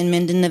Church in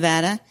Minden,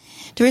 Nevada.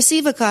 To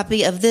receive a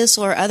copy of this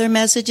or other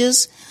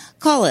messages,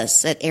 call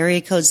us at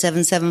area code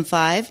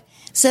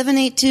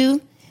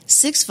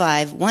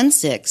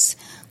 775-782-6516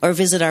 or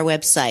visit our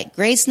website,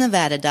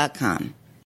 gracenevada.com.